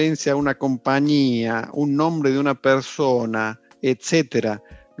referencia a una compañía, un nombre de una persona, etcétera,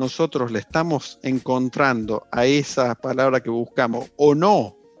 nosotros le estamos encontrando a esa palabra que buscamos o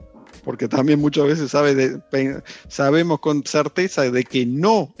no, porque también muchas veces sabemos con certeza de que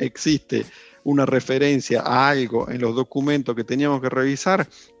no existe una referencia a algo en los documentos que teníamos que revisar,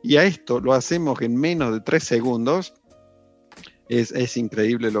 y a esto lo hacemos en menos de 3 segundos. Es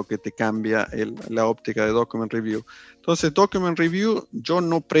increíble lo que te cambia la óptica de Document Review. Entonces, Document Review, yo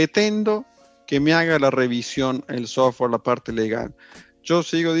no pretendo que me haga la revisión el software, la parte legal. Yo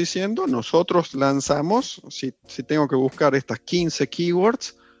sigo diciendo, nosotros lanzamos, si tengo que buscar estas 15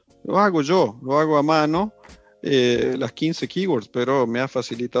 keywords, lo hago yo, lo hago a mano, las 15 keywords, pero me ha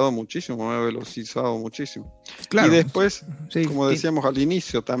facilitado muchísimo, me ha velocizado muchísimo. Claro. Y después, como decíamos al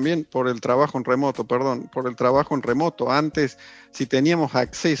inicio, también por el trabajo en remoto, antes, si teníamos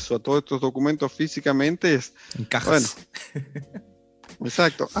acceso a todos estos documentos físicamente, en cajas. Bueno,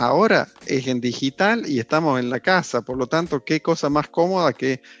 exacto. Ahora es en digital y estamos en la casa, por lo tanto, qué cosa más cómoda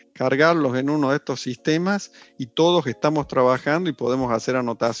que cargarlos en uno de estos sistemas y todos estamos trabajando y podemos hacer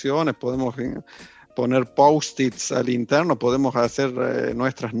anotaciones, podemos poner post-its al interno, podemos hacer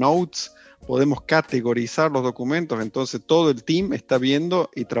nuestras notes, podemos categorizar los documentos, entonces todo el team está viendo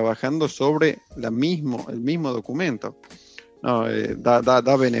y trabajando sobre el mismo documento. No,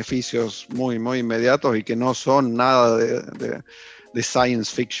 da beneficios muy inmediatos y que no son nada de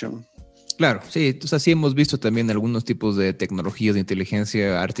science fiction. Claro, sí, entonces así hemos visto también algunos tipos de tecnologías de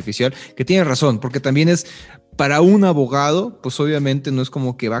inteligencia artificial, que tiene razón, porque también es para un abogado, pues obviamente no es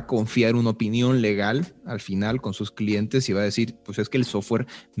como que va a confiar una opinión legal al final con sus clientes y va a decir, pues es que el software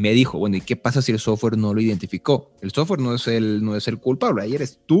me dijo, bueno, ¿y qué pasa si el software no lo identificó? El software no es el culpable, ahí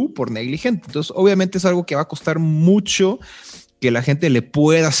eres tú por negligente. Entonces, obviamente es algo que va a costar mucho que la gente le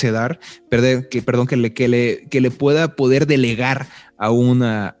pueda ceder, que le pueda poder delegar a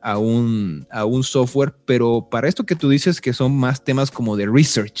un software, pero para esto que tú dices que son más temas como de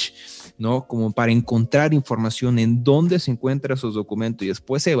research, ¿no? Como para encontrar información en dónde se encuentran esos documentos y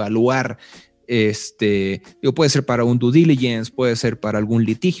después evaluar. Puede ser para un due diligence, puede ser para algún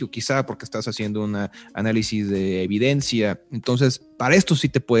litigio, quizá porque estás haciendo un análisis de evidencia. Entonces, para esto sí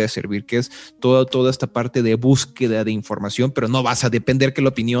te puede servir, que es toda esta parte de búsqueda de información, pero no vas a depender que la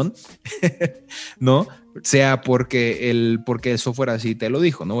opinión, ¿no? Sea porque el software así te lo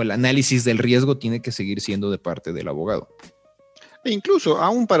dijo, ¿no? El análisis del riesgo tiene que seguir siendo de parte del abogado. E incluso,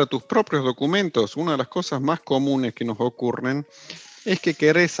 aún para tus propios documentos, una de las cosas más comunes que nos ocurren es que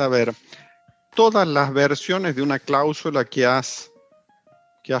querés saber todas las versiones de una cláusula que has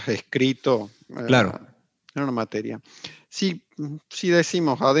escrito claro. en una materia. Si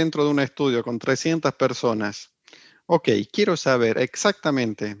decimos adentro de un estudio con 300 personas, ok, quiero saber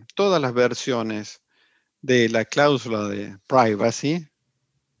exactamente todas las versiones de la cláusula de privacy.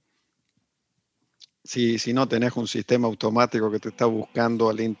 Si no tenés un sistema automático que te está buscando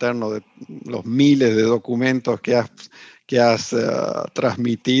al interno de los miles de documentos que has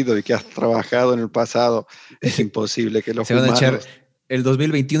transmitido y que has trabajado en el pasado, es imposible que los se van a echar el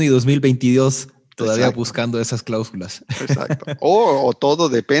 2021 y 2022 todavía Exacto. buscando esas cláusulas. Exacto. O todo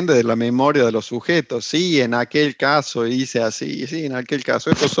depende de la memoria de los sujetos. Sí, en aquel caso hice así. Sí, en aquel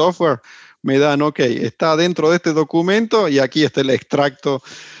caso estos software me dan, ok, está dentro de este documento y aquí está el extracto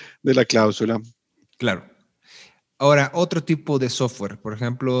de la cláusula. Claro. Ahora, otro tipo de software, por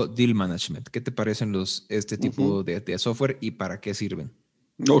ejemplo, deal management. ¿Qué te parecen este tipo de software y para qué sirven?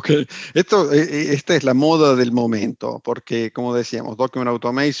 Ok, esta es la moda del momento, porque como decíamos, Document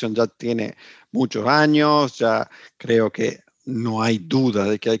Automation ya tiene muchos años, ya creo que no hay duda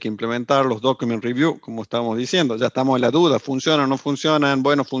de que hay que implementar los Document Review, como estamos diciendo, ya estamos en la duda, ¿funcionan o no funcionan?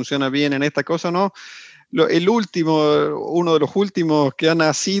 Bueno, ¿funciona bien en esta cosa o no? Uno de los últimos que ha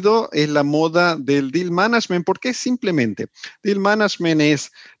nacido es la moda del deal management, porque simplemente deal management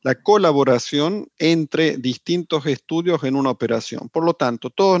es la colaboración entre distintos estudios en una operación. Por lo tanto,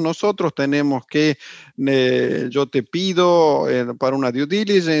 todos nosotros tenemos que, yo te pido para una due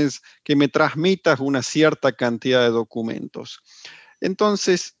diligence que me transmitas una cierta cantidad de documentos.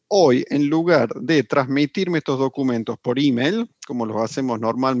 Entonces, hoy, en lugar de transmitirme estos documentos por email, como los hacemos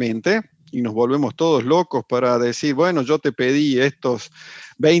normalmente, y nos volvemos todos locos para decir, bueno, yo te pedí estos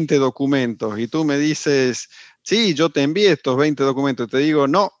 20 documentos y tú me dices, sí, yo te envié estos 20 documentos. Te digo,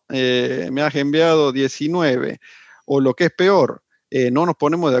 no, me has enviado 19. O lo que es peor, no nos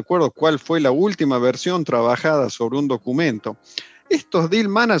ponemos de acuerdo cuál fue la última versión trabajada sobre un documento. Estos deal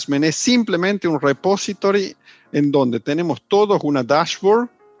management es simplemente un repository en donde tenemos todos una dashboard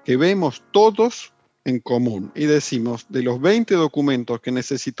que vemos todos en común y decimos, de los 20 documentos que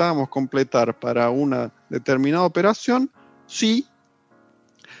necesitábamos completar para una determinada operación, sí,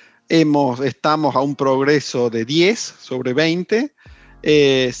 estamos a un progreso de 10 sobre 20,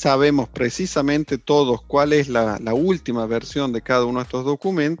 sabemos precisamente todos cuál es la última versión de cada uno de estos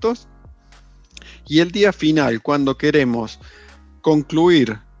documentos, y el día final, cuando queremos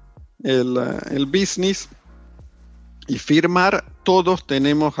concluir el business y firmar, todos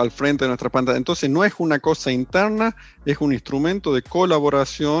tenemos al frente de nuestra pantalla. Entonces no es una cosa interna, es un instrumento de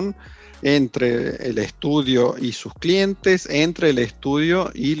colaboración entre el estudio y sus clientes, entre el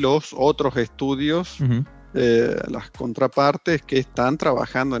estudio y los otros estudios, las contrapartes que están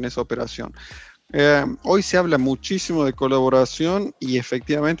trabajando en esa operación. Hoy se habla muchísimo de colaboración y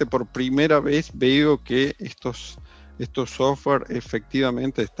efectivamente por primera vez veo que estos software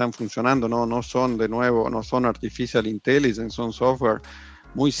efectivamente están funcionando, no son de nuevo, no son artificial intelligence, son software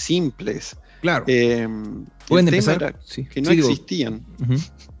muy simples. Claro. Pueden empezar, que no existían.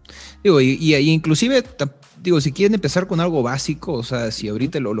 Y inclusive, si quieren empezar con algo básico, o sea, si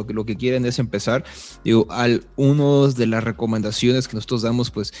ahorita lo que quieren es empezar, uno de las recomendaciones que nosotros damos,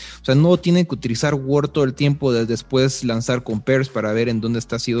 pues, o sea, no tienen que utilizar Word todo el tiempo, después lanzar compares para ver en dónde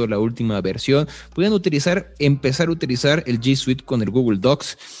está sido la última versión. Pueden empezar a utilizar el G Suite con el Google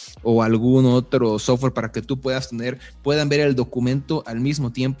Docs o algún otro software para que tú puedan ver el documento al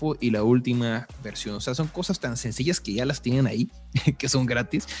mismo tiempo y la última versión. O sea, son cosas tan sencillas que ya las tienen ahí, que son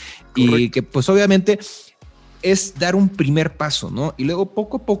gratis. Correcto. Y que pues obviamente es dar un primer paso, ¿no? Y luego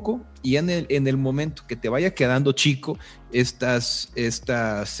poco a poco, y en el momento que te vaya quedando chico, estas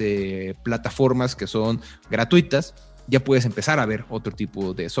plataformas que son gratuitas, ya puedes empezar a ver otro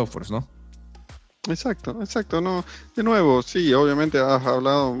tipo de softwares, ¿no? Exacto. No, de nuevo, sí, obviamente has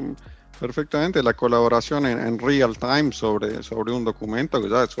hablado perfectamente de la colaboración en real time sobre un documento,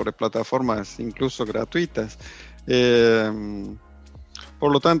 sobre plataformas incluso gratuitas.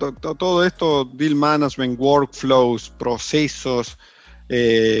 Por lo tanto, todo esto, deal management, workflows, procesos,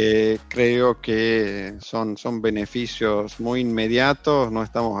 creo que son beneficios muy inmediatos. No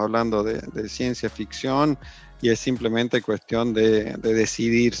estamos hablando de ciencia ficción, y es simplemente cuestión de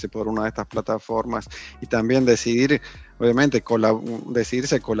decidirse por una de estas plataformas, y también obviamente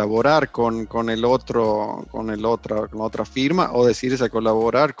decidirse a colaborar con la otra firma, o decidirse a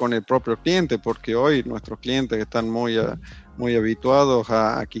colaborar con el propio cliente, porque hoy nuestros clientes están muy habituados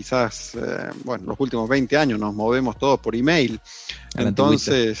a quizás, los últimos 20 años nos movemos todos por email.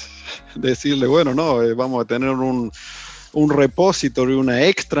 Entonces, decirle, vamos a tener un repository, una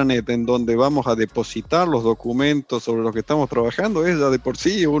extranet en donde vamos a depositar los documentos sobre los que estamos trabajando, es ya de por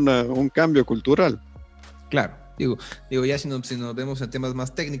sí un cambio cultural. Claro. Digo, ya si nos vemos en temas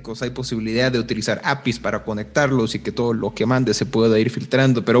más técnicos, hay posibilidad de utilizar APIs para conectarlos y que todo lo que mande se pueda ir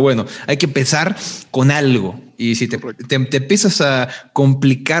filtrando. Pero bueno, hay que empezar con algo. Y si te empiezas a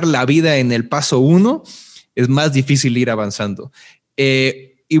complicar la vida en el paso 1, es más difícil ir avanzando.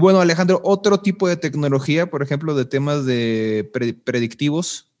 Y bueno, Alejandro, otro tipo de tecnología, por ejemplo, de temas de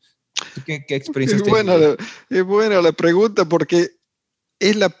predictivos. ¿Qué experiencias tienes? Es buena la pregunta, porque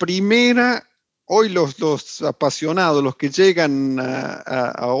es la primera. Hoy los apasionados, los que llegan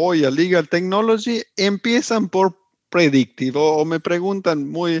hoy a Legal Technology, empiezan por Predictive, o me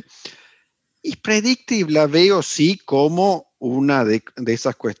preguntan y Predictive la veo sí como una de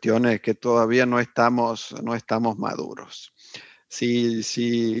esas cuestiones que todavía no estamos maduros. Si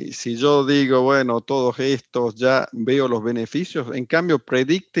yo digo, todos estos ya veo los beneficios, en cambio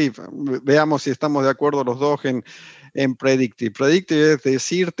Predictive, veamos si estamos de acuerdo los dos en Predictive. Predictive es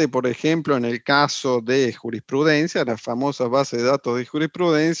decirte, por ejemplo, en el caso de jurisprudencia, las famosas bases de datos de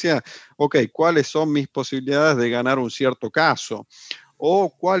jurisprudencia, ¿cuáles son mis posibilidades de ganar un cierto caso?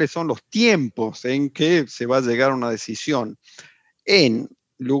 O cuáles son los tiempos en que se va a llegar a una decisión. En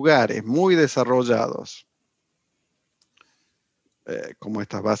lugares muy desarrollados, como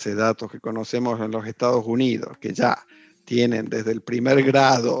estas bases de datos que conocemos en los Estados Unidos, que ya tienen desde el primer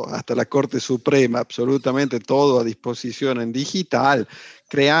grado hasta la Corte Suprema absolutamente todo a disposición en digital,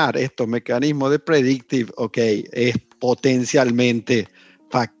 crear estos mecanismos de predictive, es potencialmente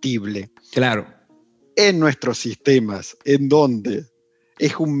factible. Claro. En nuestros sistemas, en donde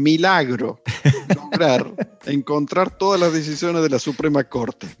es un milagro lograr encontrar todas las decisiones de la Suprema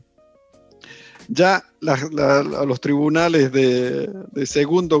Corte. Ya a los tribunales de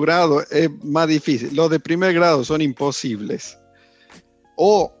segundo grado es más difícil. Los de primer grado son imposibles.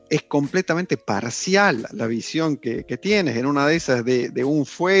 O es completamente parcial la visión que tienes. En una de esas de un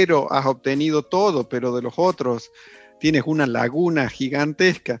fuero has obtenido todo, pero de los otros tienes una laguna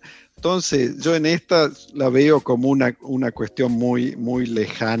gigantesca. Entonces yo en esta la veo como una cuestión muy, muy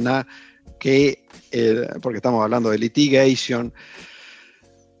lejana, porque estamos hablando de litigation.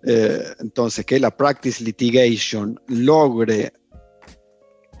 Entonces, que la practice litigation logre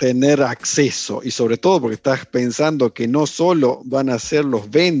tener acceso, y sobre todo porque estás pensando que no solo van a ser los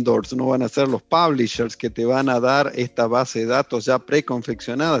vendors, no van a ser los publishers que te van a dar esta base de datos ya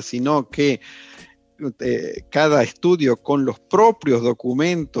preconfeccionada, sino que cada estudio con los propios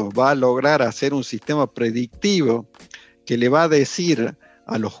documentos va a lograr hacer un sistema predictivo que le va a decir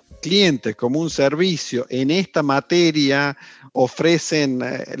a los clientes como un servicio: en esta materia ofrecen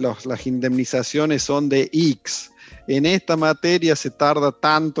las indemnizaciones son de X, en esta materia se tarda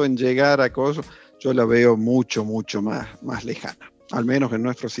tanto en llegar a cosas. Yo la veo mucho más lejana, al menos en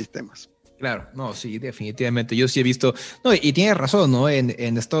nuestros sistemas. Claro, no, sí, definitivamente. Yo sí he visto, no, y tienes razón, ¿no? En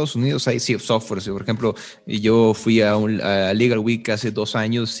Estados Unidos hay sí softwares. Por ejemplo, yo fui a Legal Week hace 2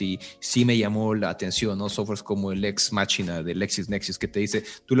 años y sí me llamó la atención, ¿no? Softwares como el Ex Machina de LexisNexis, que te dice,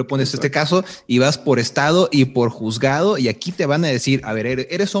 tú le pones este caso y vas por estado y por juzgado, y aquí te van a decir, a ver,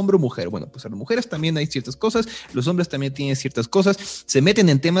 ¿eres hombre o mujer? Bueno, pues a las mujeres también hay ciertas cosas, los hombres también tienen ciertas cosas, se meten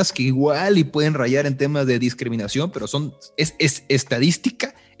en temas que igual y pueden rayar en temas de discriminación, pero es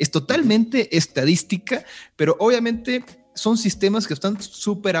estadística. Es totalmente estadística, pero obviamente son sistemas que están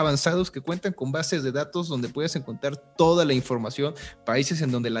súper avanzados, que cuentan con bases de datos donde puedes encontrar toda la información, países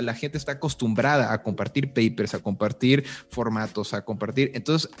en donde la gente está acostumbrada a compartir papers, a compartir formatos, a compartir.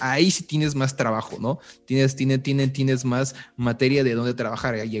 Entonces ahí sí tienes más trabajo, ¿no? Tienes más materia de dónde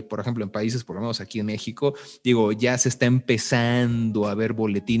trabajar. Y, por ejemplo, en países, por lo menos aquí en México, ya se está empezando a ver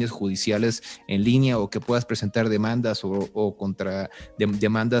boletines judiciales en línea, o que puedas presentar demandas o contra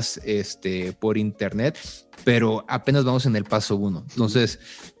demandas por internet, pero apenas vamos en el paso 1. Entonces,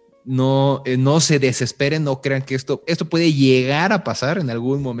 no se desesperen, no crean que esto puede llegar a pasar en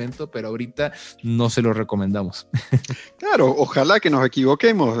algún momento, pero ahorita no se lo recomendamos. Claro, ojalá que nos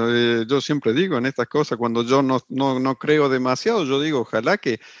equivoquemos. Yo siempre digo en estas cosas, cuando yo no creo demasiado, yo digo, ojalá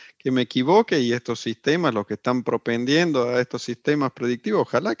que me equivoque y estos sistemas, los que están propendiendo a estos sistemas predictivos,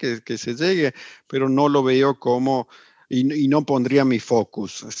 ojalá que se llegue, pero no lo veo como, y no pondría mi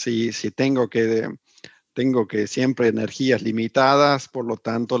focus. Si tengo que siempre energías limitadas, por lo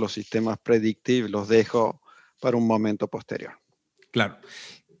tanto los sistemas predictivos los dejo para un momento posterior. Claro.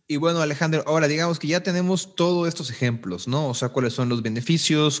 Y bueno, Alejandro, ahora digamos que ya tenemos todos estos ejemplos, ¿no? O sea, cuáles son los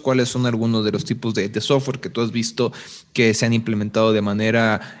beneficios, cuáles son algunos de los tipos de software que tú has visto que se han implementado de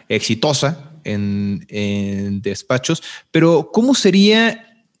manera exitosa en despachos, pero ¿cómo sería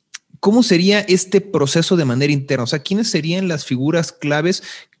este proceso de manera interna? O sea, ¿quiénes serían las figuras claves,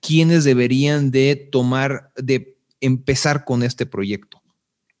 quienes deberían de empezar con este proyecto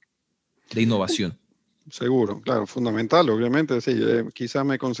de innovación? Seguro, claro, fundamental, obviamente, sí. Quizás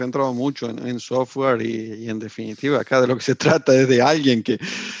me he concentrado mucho en software y en definitiva acá de lo que se trata es de alguien que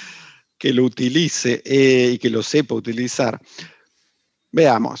lo utilice y que lo sepa utilizar.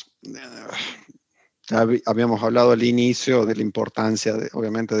 Veamos, habíamos hablado al inicio de la importancia,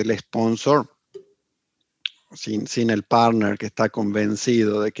 obviamente, del sponsor. Sin el partner que está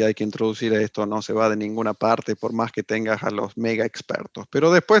convencido de que hay que introducir esto, no se va de ninguna parte, por más que tengas a los mega expertos. Pero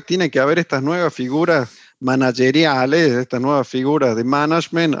después tiene que haber estas nuevas figuras manageriales, estas nuevas figuras de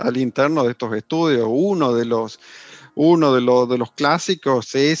management al interno de estos estudios. Uno de los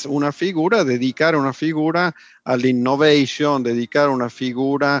clásicos es dedicar una figura a la innovation, dedicar una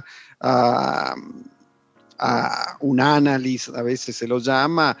figura a un análisis, a veces se lo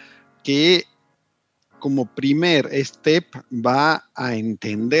llama, que como primer step va a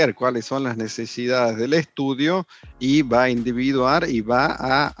entender cuáles son las necesidades del estudio y va a individuar y va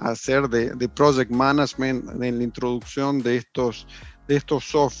a hacer de project management en la introducción de estos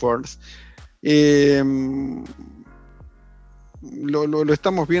softwares. Lo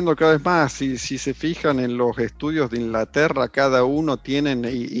estamos viendo cada vez más. Si se fijan en los estudios de Inglaterra, cada uno tienen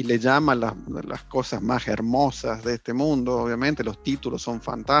y le llaman las cosas más hermosas de este mundo. Obviamente los títulos son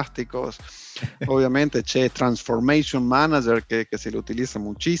fantásticos. Obviamente, Transformation Manager, que se le utiliza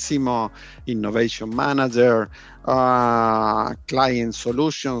muchísimo, Innovation Manager, Client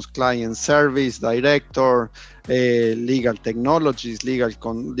Solutions, Client Service Director, Legal Technologies, Legal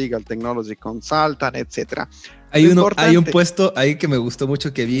Technology Consultant, etc. Hay un puesto ahí que me gustó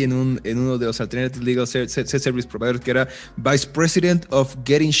mucho que vi en uno de los Alternative Legal Service Providers que era Vice President of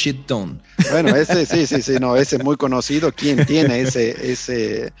Getting Shit Done. Bueno, ese sí, no, ese es muy conocido. ¿Quién tiene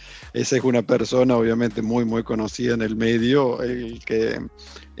ese es una persona obviamente muy, muy conocida en el medio, el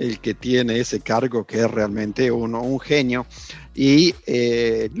que tiene ese cargo, que es realmente un genio y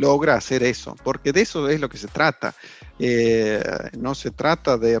logra hacer eso, porque de eso es lo que se trata. No se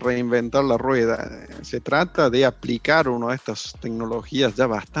trata de reinventar la rueda, se trata de aplicar una de estas tecnologías ya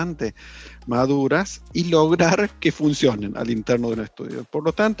bastante maduras y lograr que funcionen al interno de un estudio. Por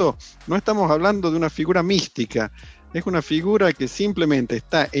lo tanto, no estamos hablando de una figura mística, es una figura que simplemente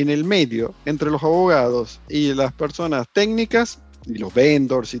está en el medio entre los abogados y las personas técnicas y los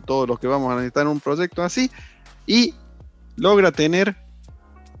vendors y todos los que vamos a necesitar en un proyecto así, y logra tener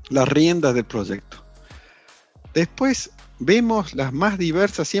las riendas del proyecto. Después vemos las más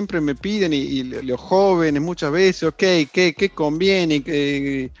diversas, siempre me piden, y los jóvenes muchas veces, ok, ¿qué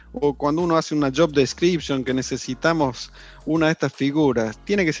conviene? O cuando uno hace una job description que necesitamos una de estas figuras,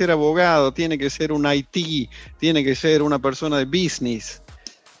 tiene que ser abogado, tiene que ser un IT, tiene que ser una persona de business.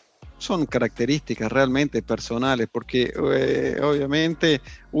 Son características realmente personales, porque obviamente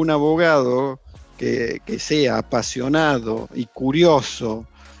un abogado que sea apasionado y curioso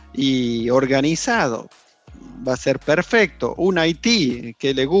y organizado va a ser perfecto. Un IT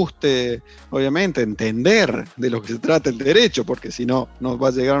que le guste, obviamente, entender de lo que se trata el derecho, porque si no, no va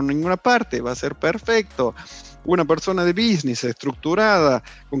a llegar a ninguna parte, va a ser perfecto. Una persona de business estructurada,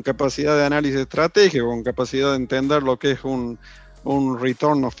 con capacidad de análisis estratégico, con capacidad de entender lo que es un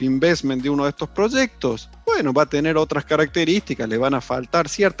return of investment de uno de estos proyectos, bueno, va a tener otras características, le van a faltar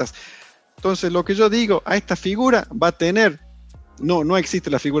ciertas. Entonces, lo que yo digo, a esta figura va a tener, no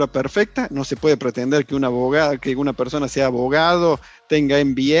existe la figura perfecta, no se puede pretender que una persona sea abogado, tenga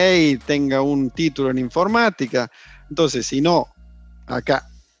MBA, tenga un título en informática. Entonces, si no, acá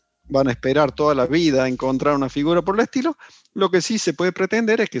van a esperar toda la vida a encontrar una figura por el estilo. Lo que sí se puede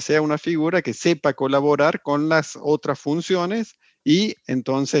pretender es que sea una figura que sepa colaborar con las otras funciones y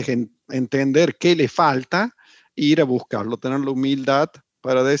entonces entender qué le falta, ir a buscarlo, tener la humildad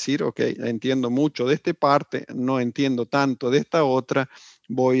para decir, ok, entiendo mucho de esta parte, no entiendo tanto de esta otra,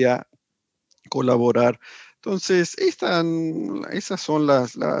 voy a colaborar. Entonces, esas son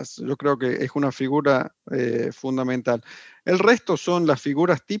yo creo que es una figura fundamental. El resto son las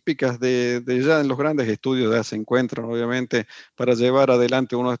figuras típicas de ya en los grandes estudios ya se encuentran, obviamente, para llevar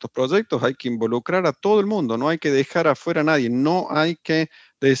adelante uno de estos proyectos hay que involucrar a todo el mundo, no hay que dejar afuera a nadie, no hay que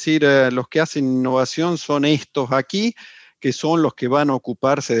decir los que hacen innovación son estos aquí, que son los que van a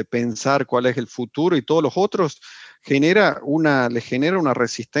ocuparse de pensar cuál es el futuro y todos los otros le genera una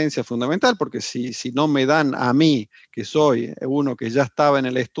resistencia fundamental, porque si no me dan a mí, que soy uno que ya estaba en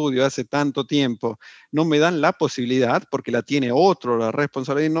el estudio hace tanto tiempo, no me dan la posibilidad, porque la tiene otro, la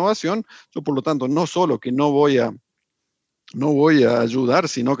responsabilidad de innovación, yo por lo tanto no solo que no voy a ayudar,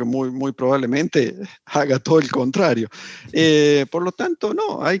 sino que muy probablemente haga todo el contrario. Por lo tanto,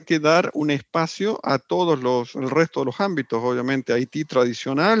 no, hay que dar un espacio a el resto de los ámbitos, obviamente IT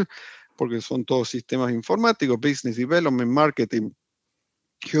tradicional, porque son todos sistemas informáticos, business development, marketing,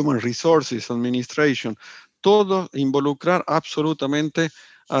 human resources, administration, todo involucrar absolutamente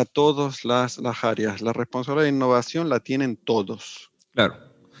a todas las áreas. La responsabilidad de innovación la tienen todos. Claro,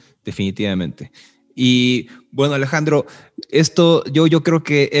 definitivamente. Y bueno, Alejandro, yo creo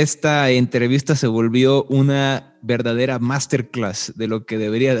que esta entrevista se volvió una verdadera masterclass de lo que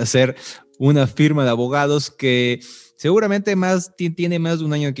debería de hacer una firma de abogados que seguramente tiene más de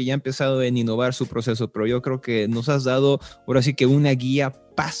un año que ya ha empezado en innovar su proceso, pero yo creo que nos has dado ahora sí que una guía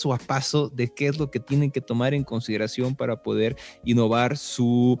paso a paso de qué es lo que tienen que tomar en consideración para poder innovar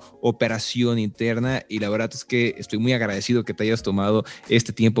su operación interna, y la verdad es que estoy muy agradecido que te hayas tomado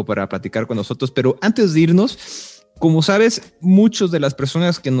este tiempo para platicar con nosotros. Pero antes de irnos, como sabes, muchas de las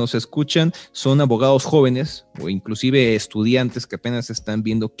personas que nos escuchan son abogados jóvenes o inclusive estudiantes que apenas están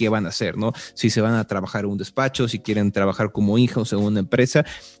viendo qué van a hacer, ¿no? Si se van a trabajar en un despacho, si quieren trabajar como hijos en una empresa,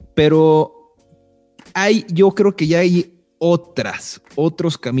 pero yo creo que ya hay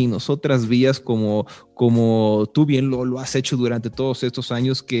otros caminos, otras vías como tú bien lo has hecho durante todos estos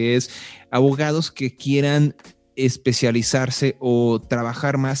años, que es abogados que quieran especializarse o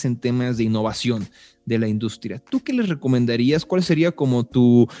trabajar más en temas de innovación de la industria. ¿Tú qué les recomendarías? ¿Cuál sería como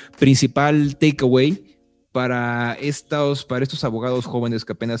tu principal takeaway para estos abogados jóvenes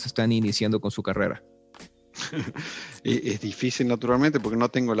que apenas están iniciando con su carrera? Es difícil naturalmente porque no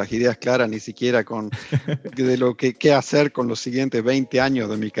tengo las ideas claras ni siquiera de lo que qué hacer con los siguientes 20 años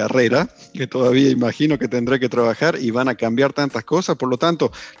de mi carrera, que todavía imagino que tendré que trabajar y van a cambiar tantas cosas. Por lo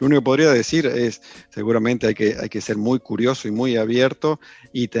tanto, lo único que podría decir es, seguramente hay que ser muy curioso y muy abierto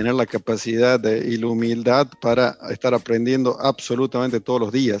y tener la capacidad y la humildad para estar aprendiendo absolutamente todos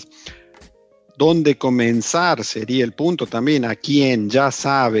los días. ¿Dónde comenzar? Sería el punto también. A quien ya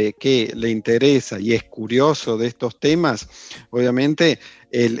sabe que le interesa y es curioso de estos temas, obviamente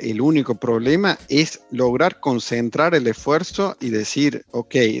el único problema es lograr concentrar el esfuerzo y decir,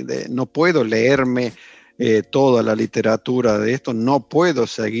 ok, no puedo leerme toda la literatura de esto, no puedo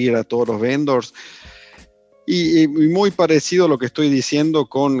seguir a todos los vendors. Y muy parecido a lo que estoy diciendo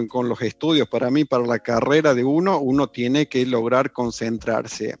con los estudios. Para mí, para la carrera de uno tiene que lograr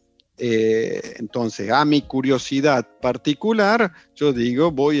concentrarse. Entonces, a mi curiosidad particular, yo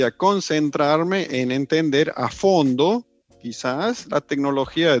digo, voy a concentrarme en entender a fondo, quizás, la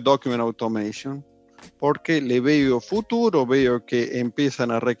tecnología de Document Automation, porque le veo futuro, veo que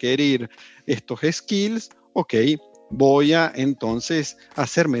empiezan a requerir estos skills, ok, voy a entonces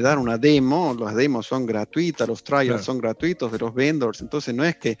hacerme dar una demo, las demos son gratuitas, los trials son gratuitos de los vendors, entonces no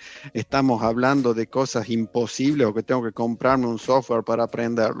es que estamos hablando de cosas imposibles o que tengo que comprarme un software para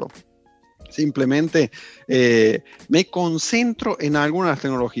aprenderlo. Simplemente me concentro en algunas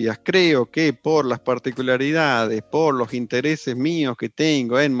tecnologías. Creo que por las particularidades, por los intereses míos que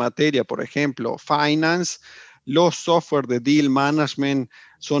tengo en materia, por ejemplo, finance, los software de deal management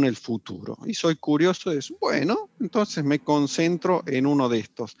son el futuro. Y soy curioso de eso. Bueno, entonces me concentro en uno de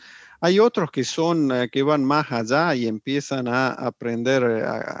estos. Hay otros que van más allá y empiezan a aprender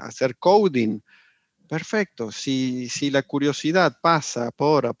a hacer coding. Perfecto. Si la curiosidad pasa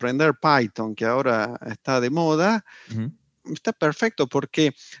por aprender Python, que ahora está de moda, está perfecto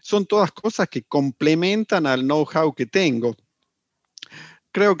porque son todas cosas que complementan al know-how que tengo.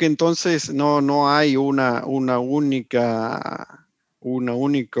 Creo que entonces no hay un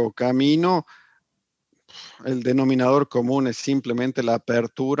único camino. El denominador común es simplemente la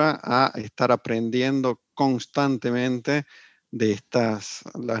apertura a estar aprendiendo constantemente de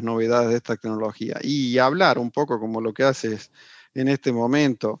las novedades de esta tecnología y hablar un poco como lo que haces en este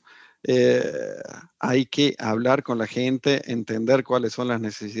momento. hay que hablar con la gente, entender cuáles son las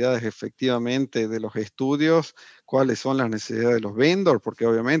necesidades efectivamente de los estudios, cuáles son las necesidades de los vendors, porque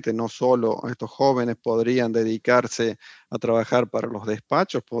obviamente no solo estos jóvenes podrían dedicarse a trabajar para los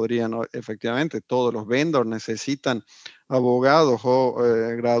despachos, efectivamente, todos los vendors necesitan abogados o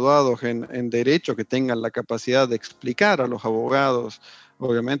graduados en derecho que tengan la capacidad de explicar a los abogados,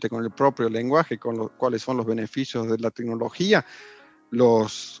 obviamente con el propio lenguaje, cuáles son los beneficios de la tecnología,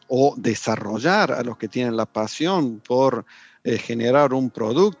 o desarrollar a los que tienen la pasión por generar un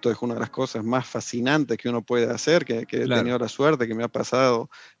producto. Es una de las cosas más fascinantes que uno puede hacer, que he tenido la suerte, que me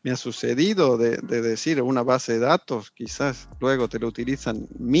ha sucedido de decir una base de datos, quizás luego te lo utilizan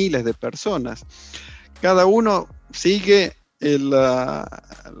miles de personas. Cada uno sigue la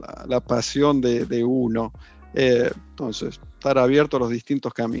pasión de uno. Entonces, estar abierto a los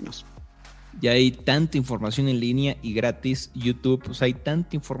distintos caminos. Ya hay tanta información en línea y gratis, YouTube, pues hay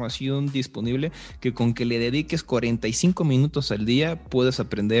tanta información disponible que con que le dediques 45 minutos al día puedes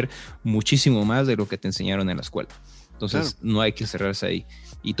aprender muchísimo más de lo que te enseñaron en la escuela. Entonces, claro, no hay que cerrarse ahí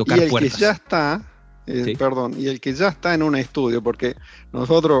y tocar puertas. Que ya está, ¿sí? Y el que ya está en un estudio, porque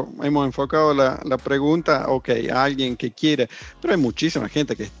nosotros hemos enfocado la pregunta, a alguien que quiere, pero hay muchísima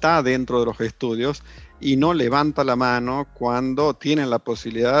gente que está dentro de los estudios y no levanta la mano cuando tienen la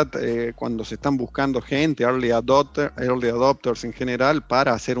posibilidad, cuando se están buscando gente, early adopters en general,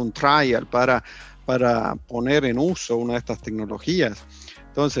 para hacer un trial, para poner en uso una de estas tecnologías.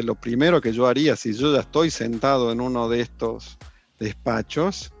 Entonces, lo primero que yo haría, si yo ya estoy sentado en uno de estos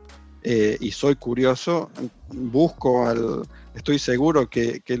despachos y soy curioso, estoy seguro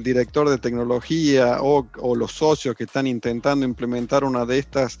que el director de tecnología o los socios que están intentando implementar una de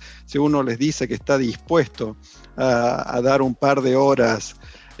estas, si uno les dice que está dispuesto a dar un par de horas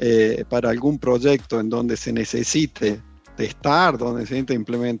para algún proyecto en donde se necesite testar, donde se necesite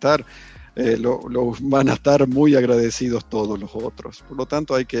implementar, van a estar muy agradecidos todos los otros. Por lo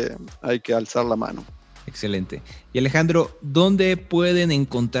tanto, hay que alzar la mano. Excelente. Y Alejandro, ¿dónde pueden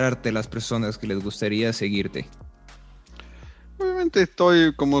encontrarte las personas que les gustaría seguirte? Obviamente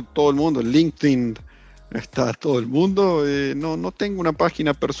estoy como todo el mundo, en LinkedIn está todo el mundo. No tengo una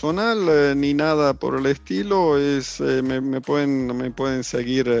página personal ni nada por el estilo. Me pueden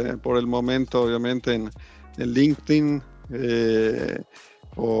seguir por el momento, obviamente, en LinkedIn.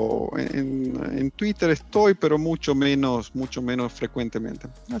 O en Twitter estoy, pero mucho menos frecuentemente.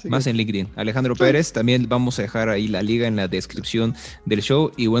 Más en LinkedIn. Alejandro Pérez, también vamos a dejar ahí la liga en la descripción del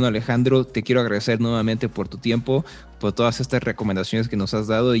show. Y bueno, Alejandro, te quiero agradecer nuevamente por tu tiempo, por todas estas recomendaciones que nos has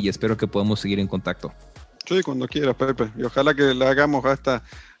dado y espero que podamos seguir en contacto. Sí, cuando quieras, Pepe. Y ojalá que la hagamos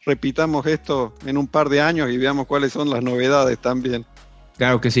repitamos esto en un par de años y veamos cuáles son las novedades también.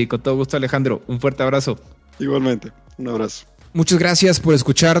 Claro que sí, con todo gusto, Alejandro. Un fuerte abrazo. Igualmente, un abrazo. Muchas gracias por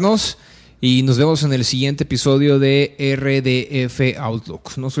escucharnos y nos vemos en el siguiente episodio de RDF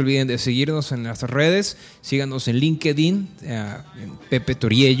Outlook. No se olviden de seguirnos en las redes, síganos en LinkedIn, en Pepe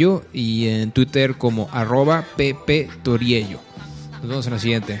Toriello, y en Twitter como @Pepe Toriello. Nos vemos en la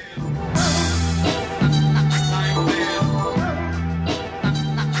siguiente.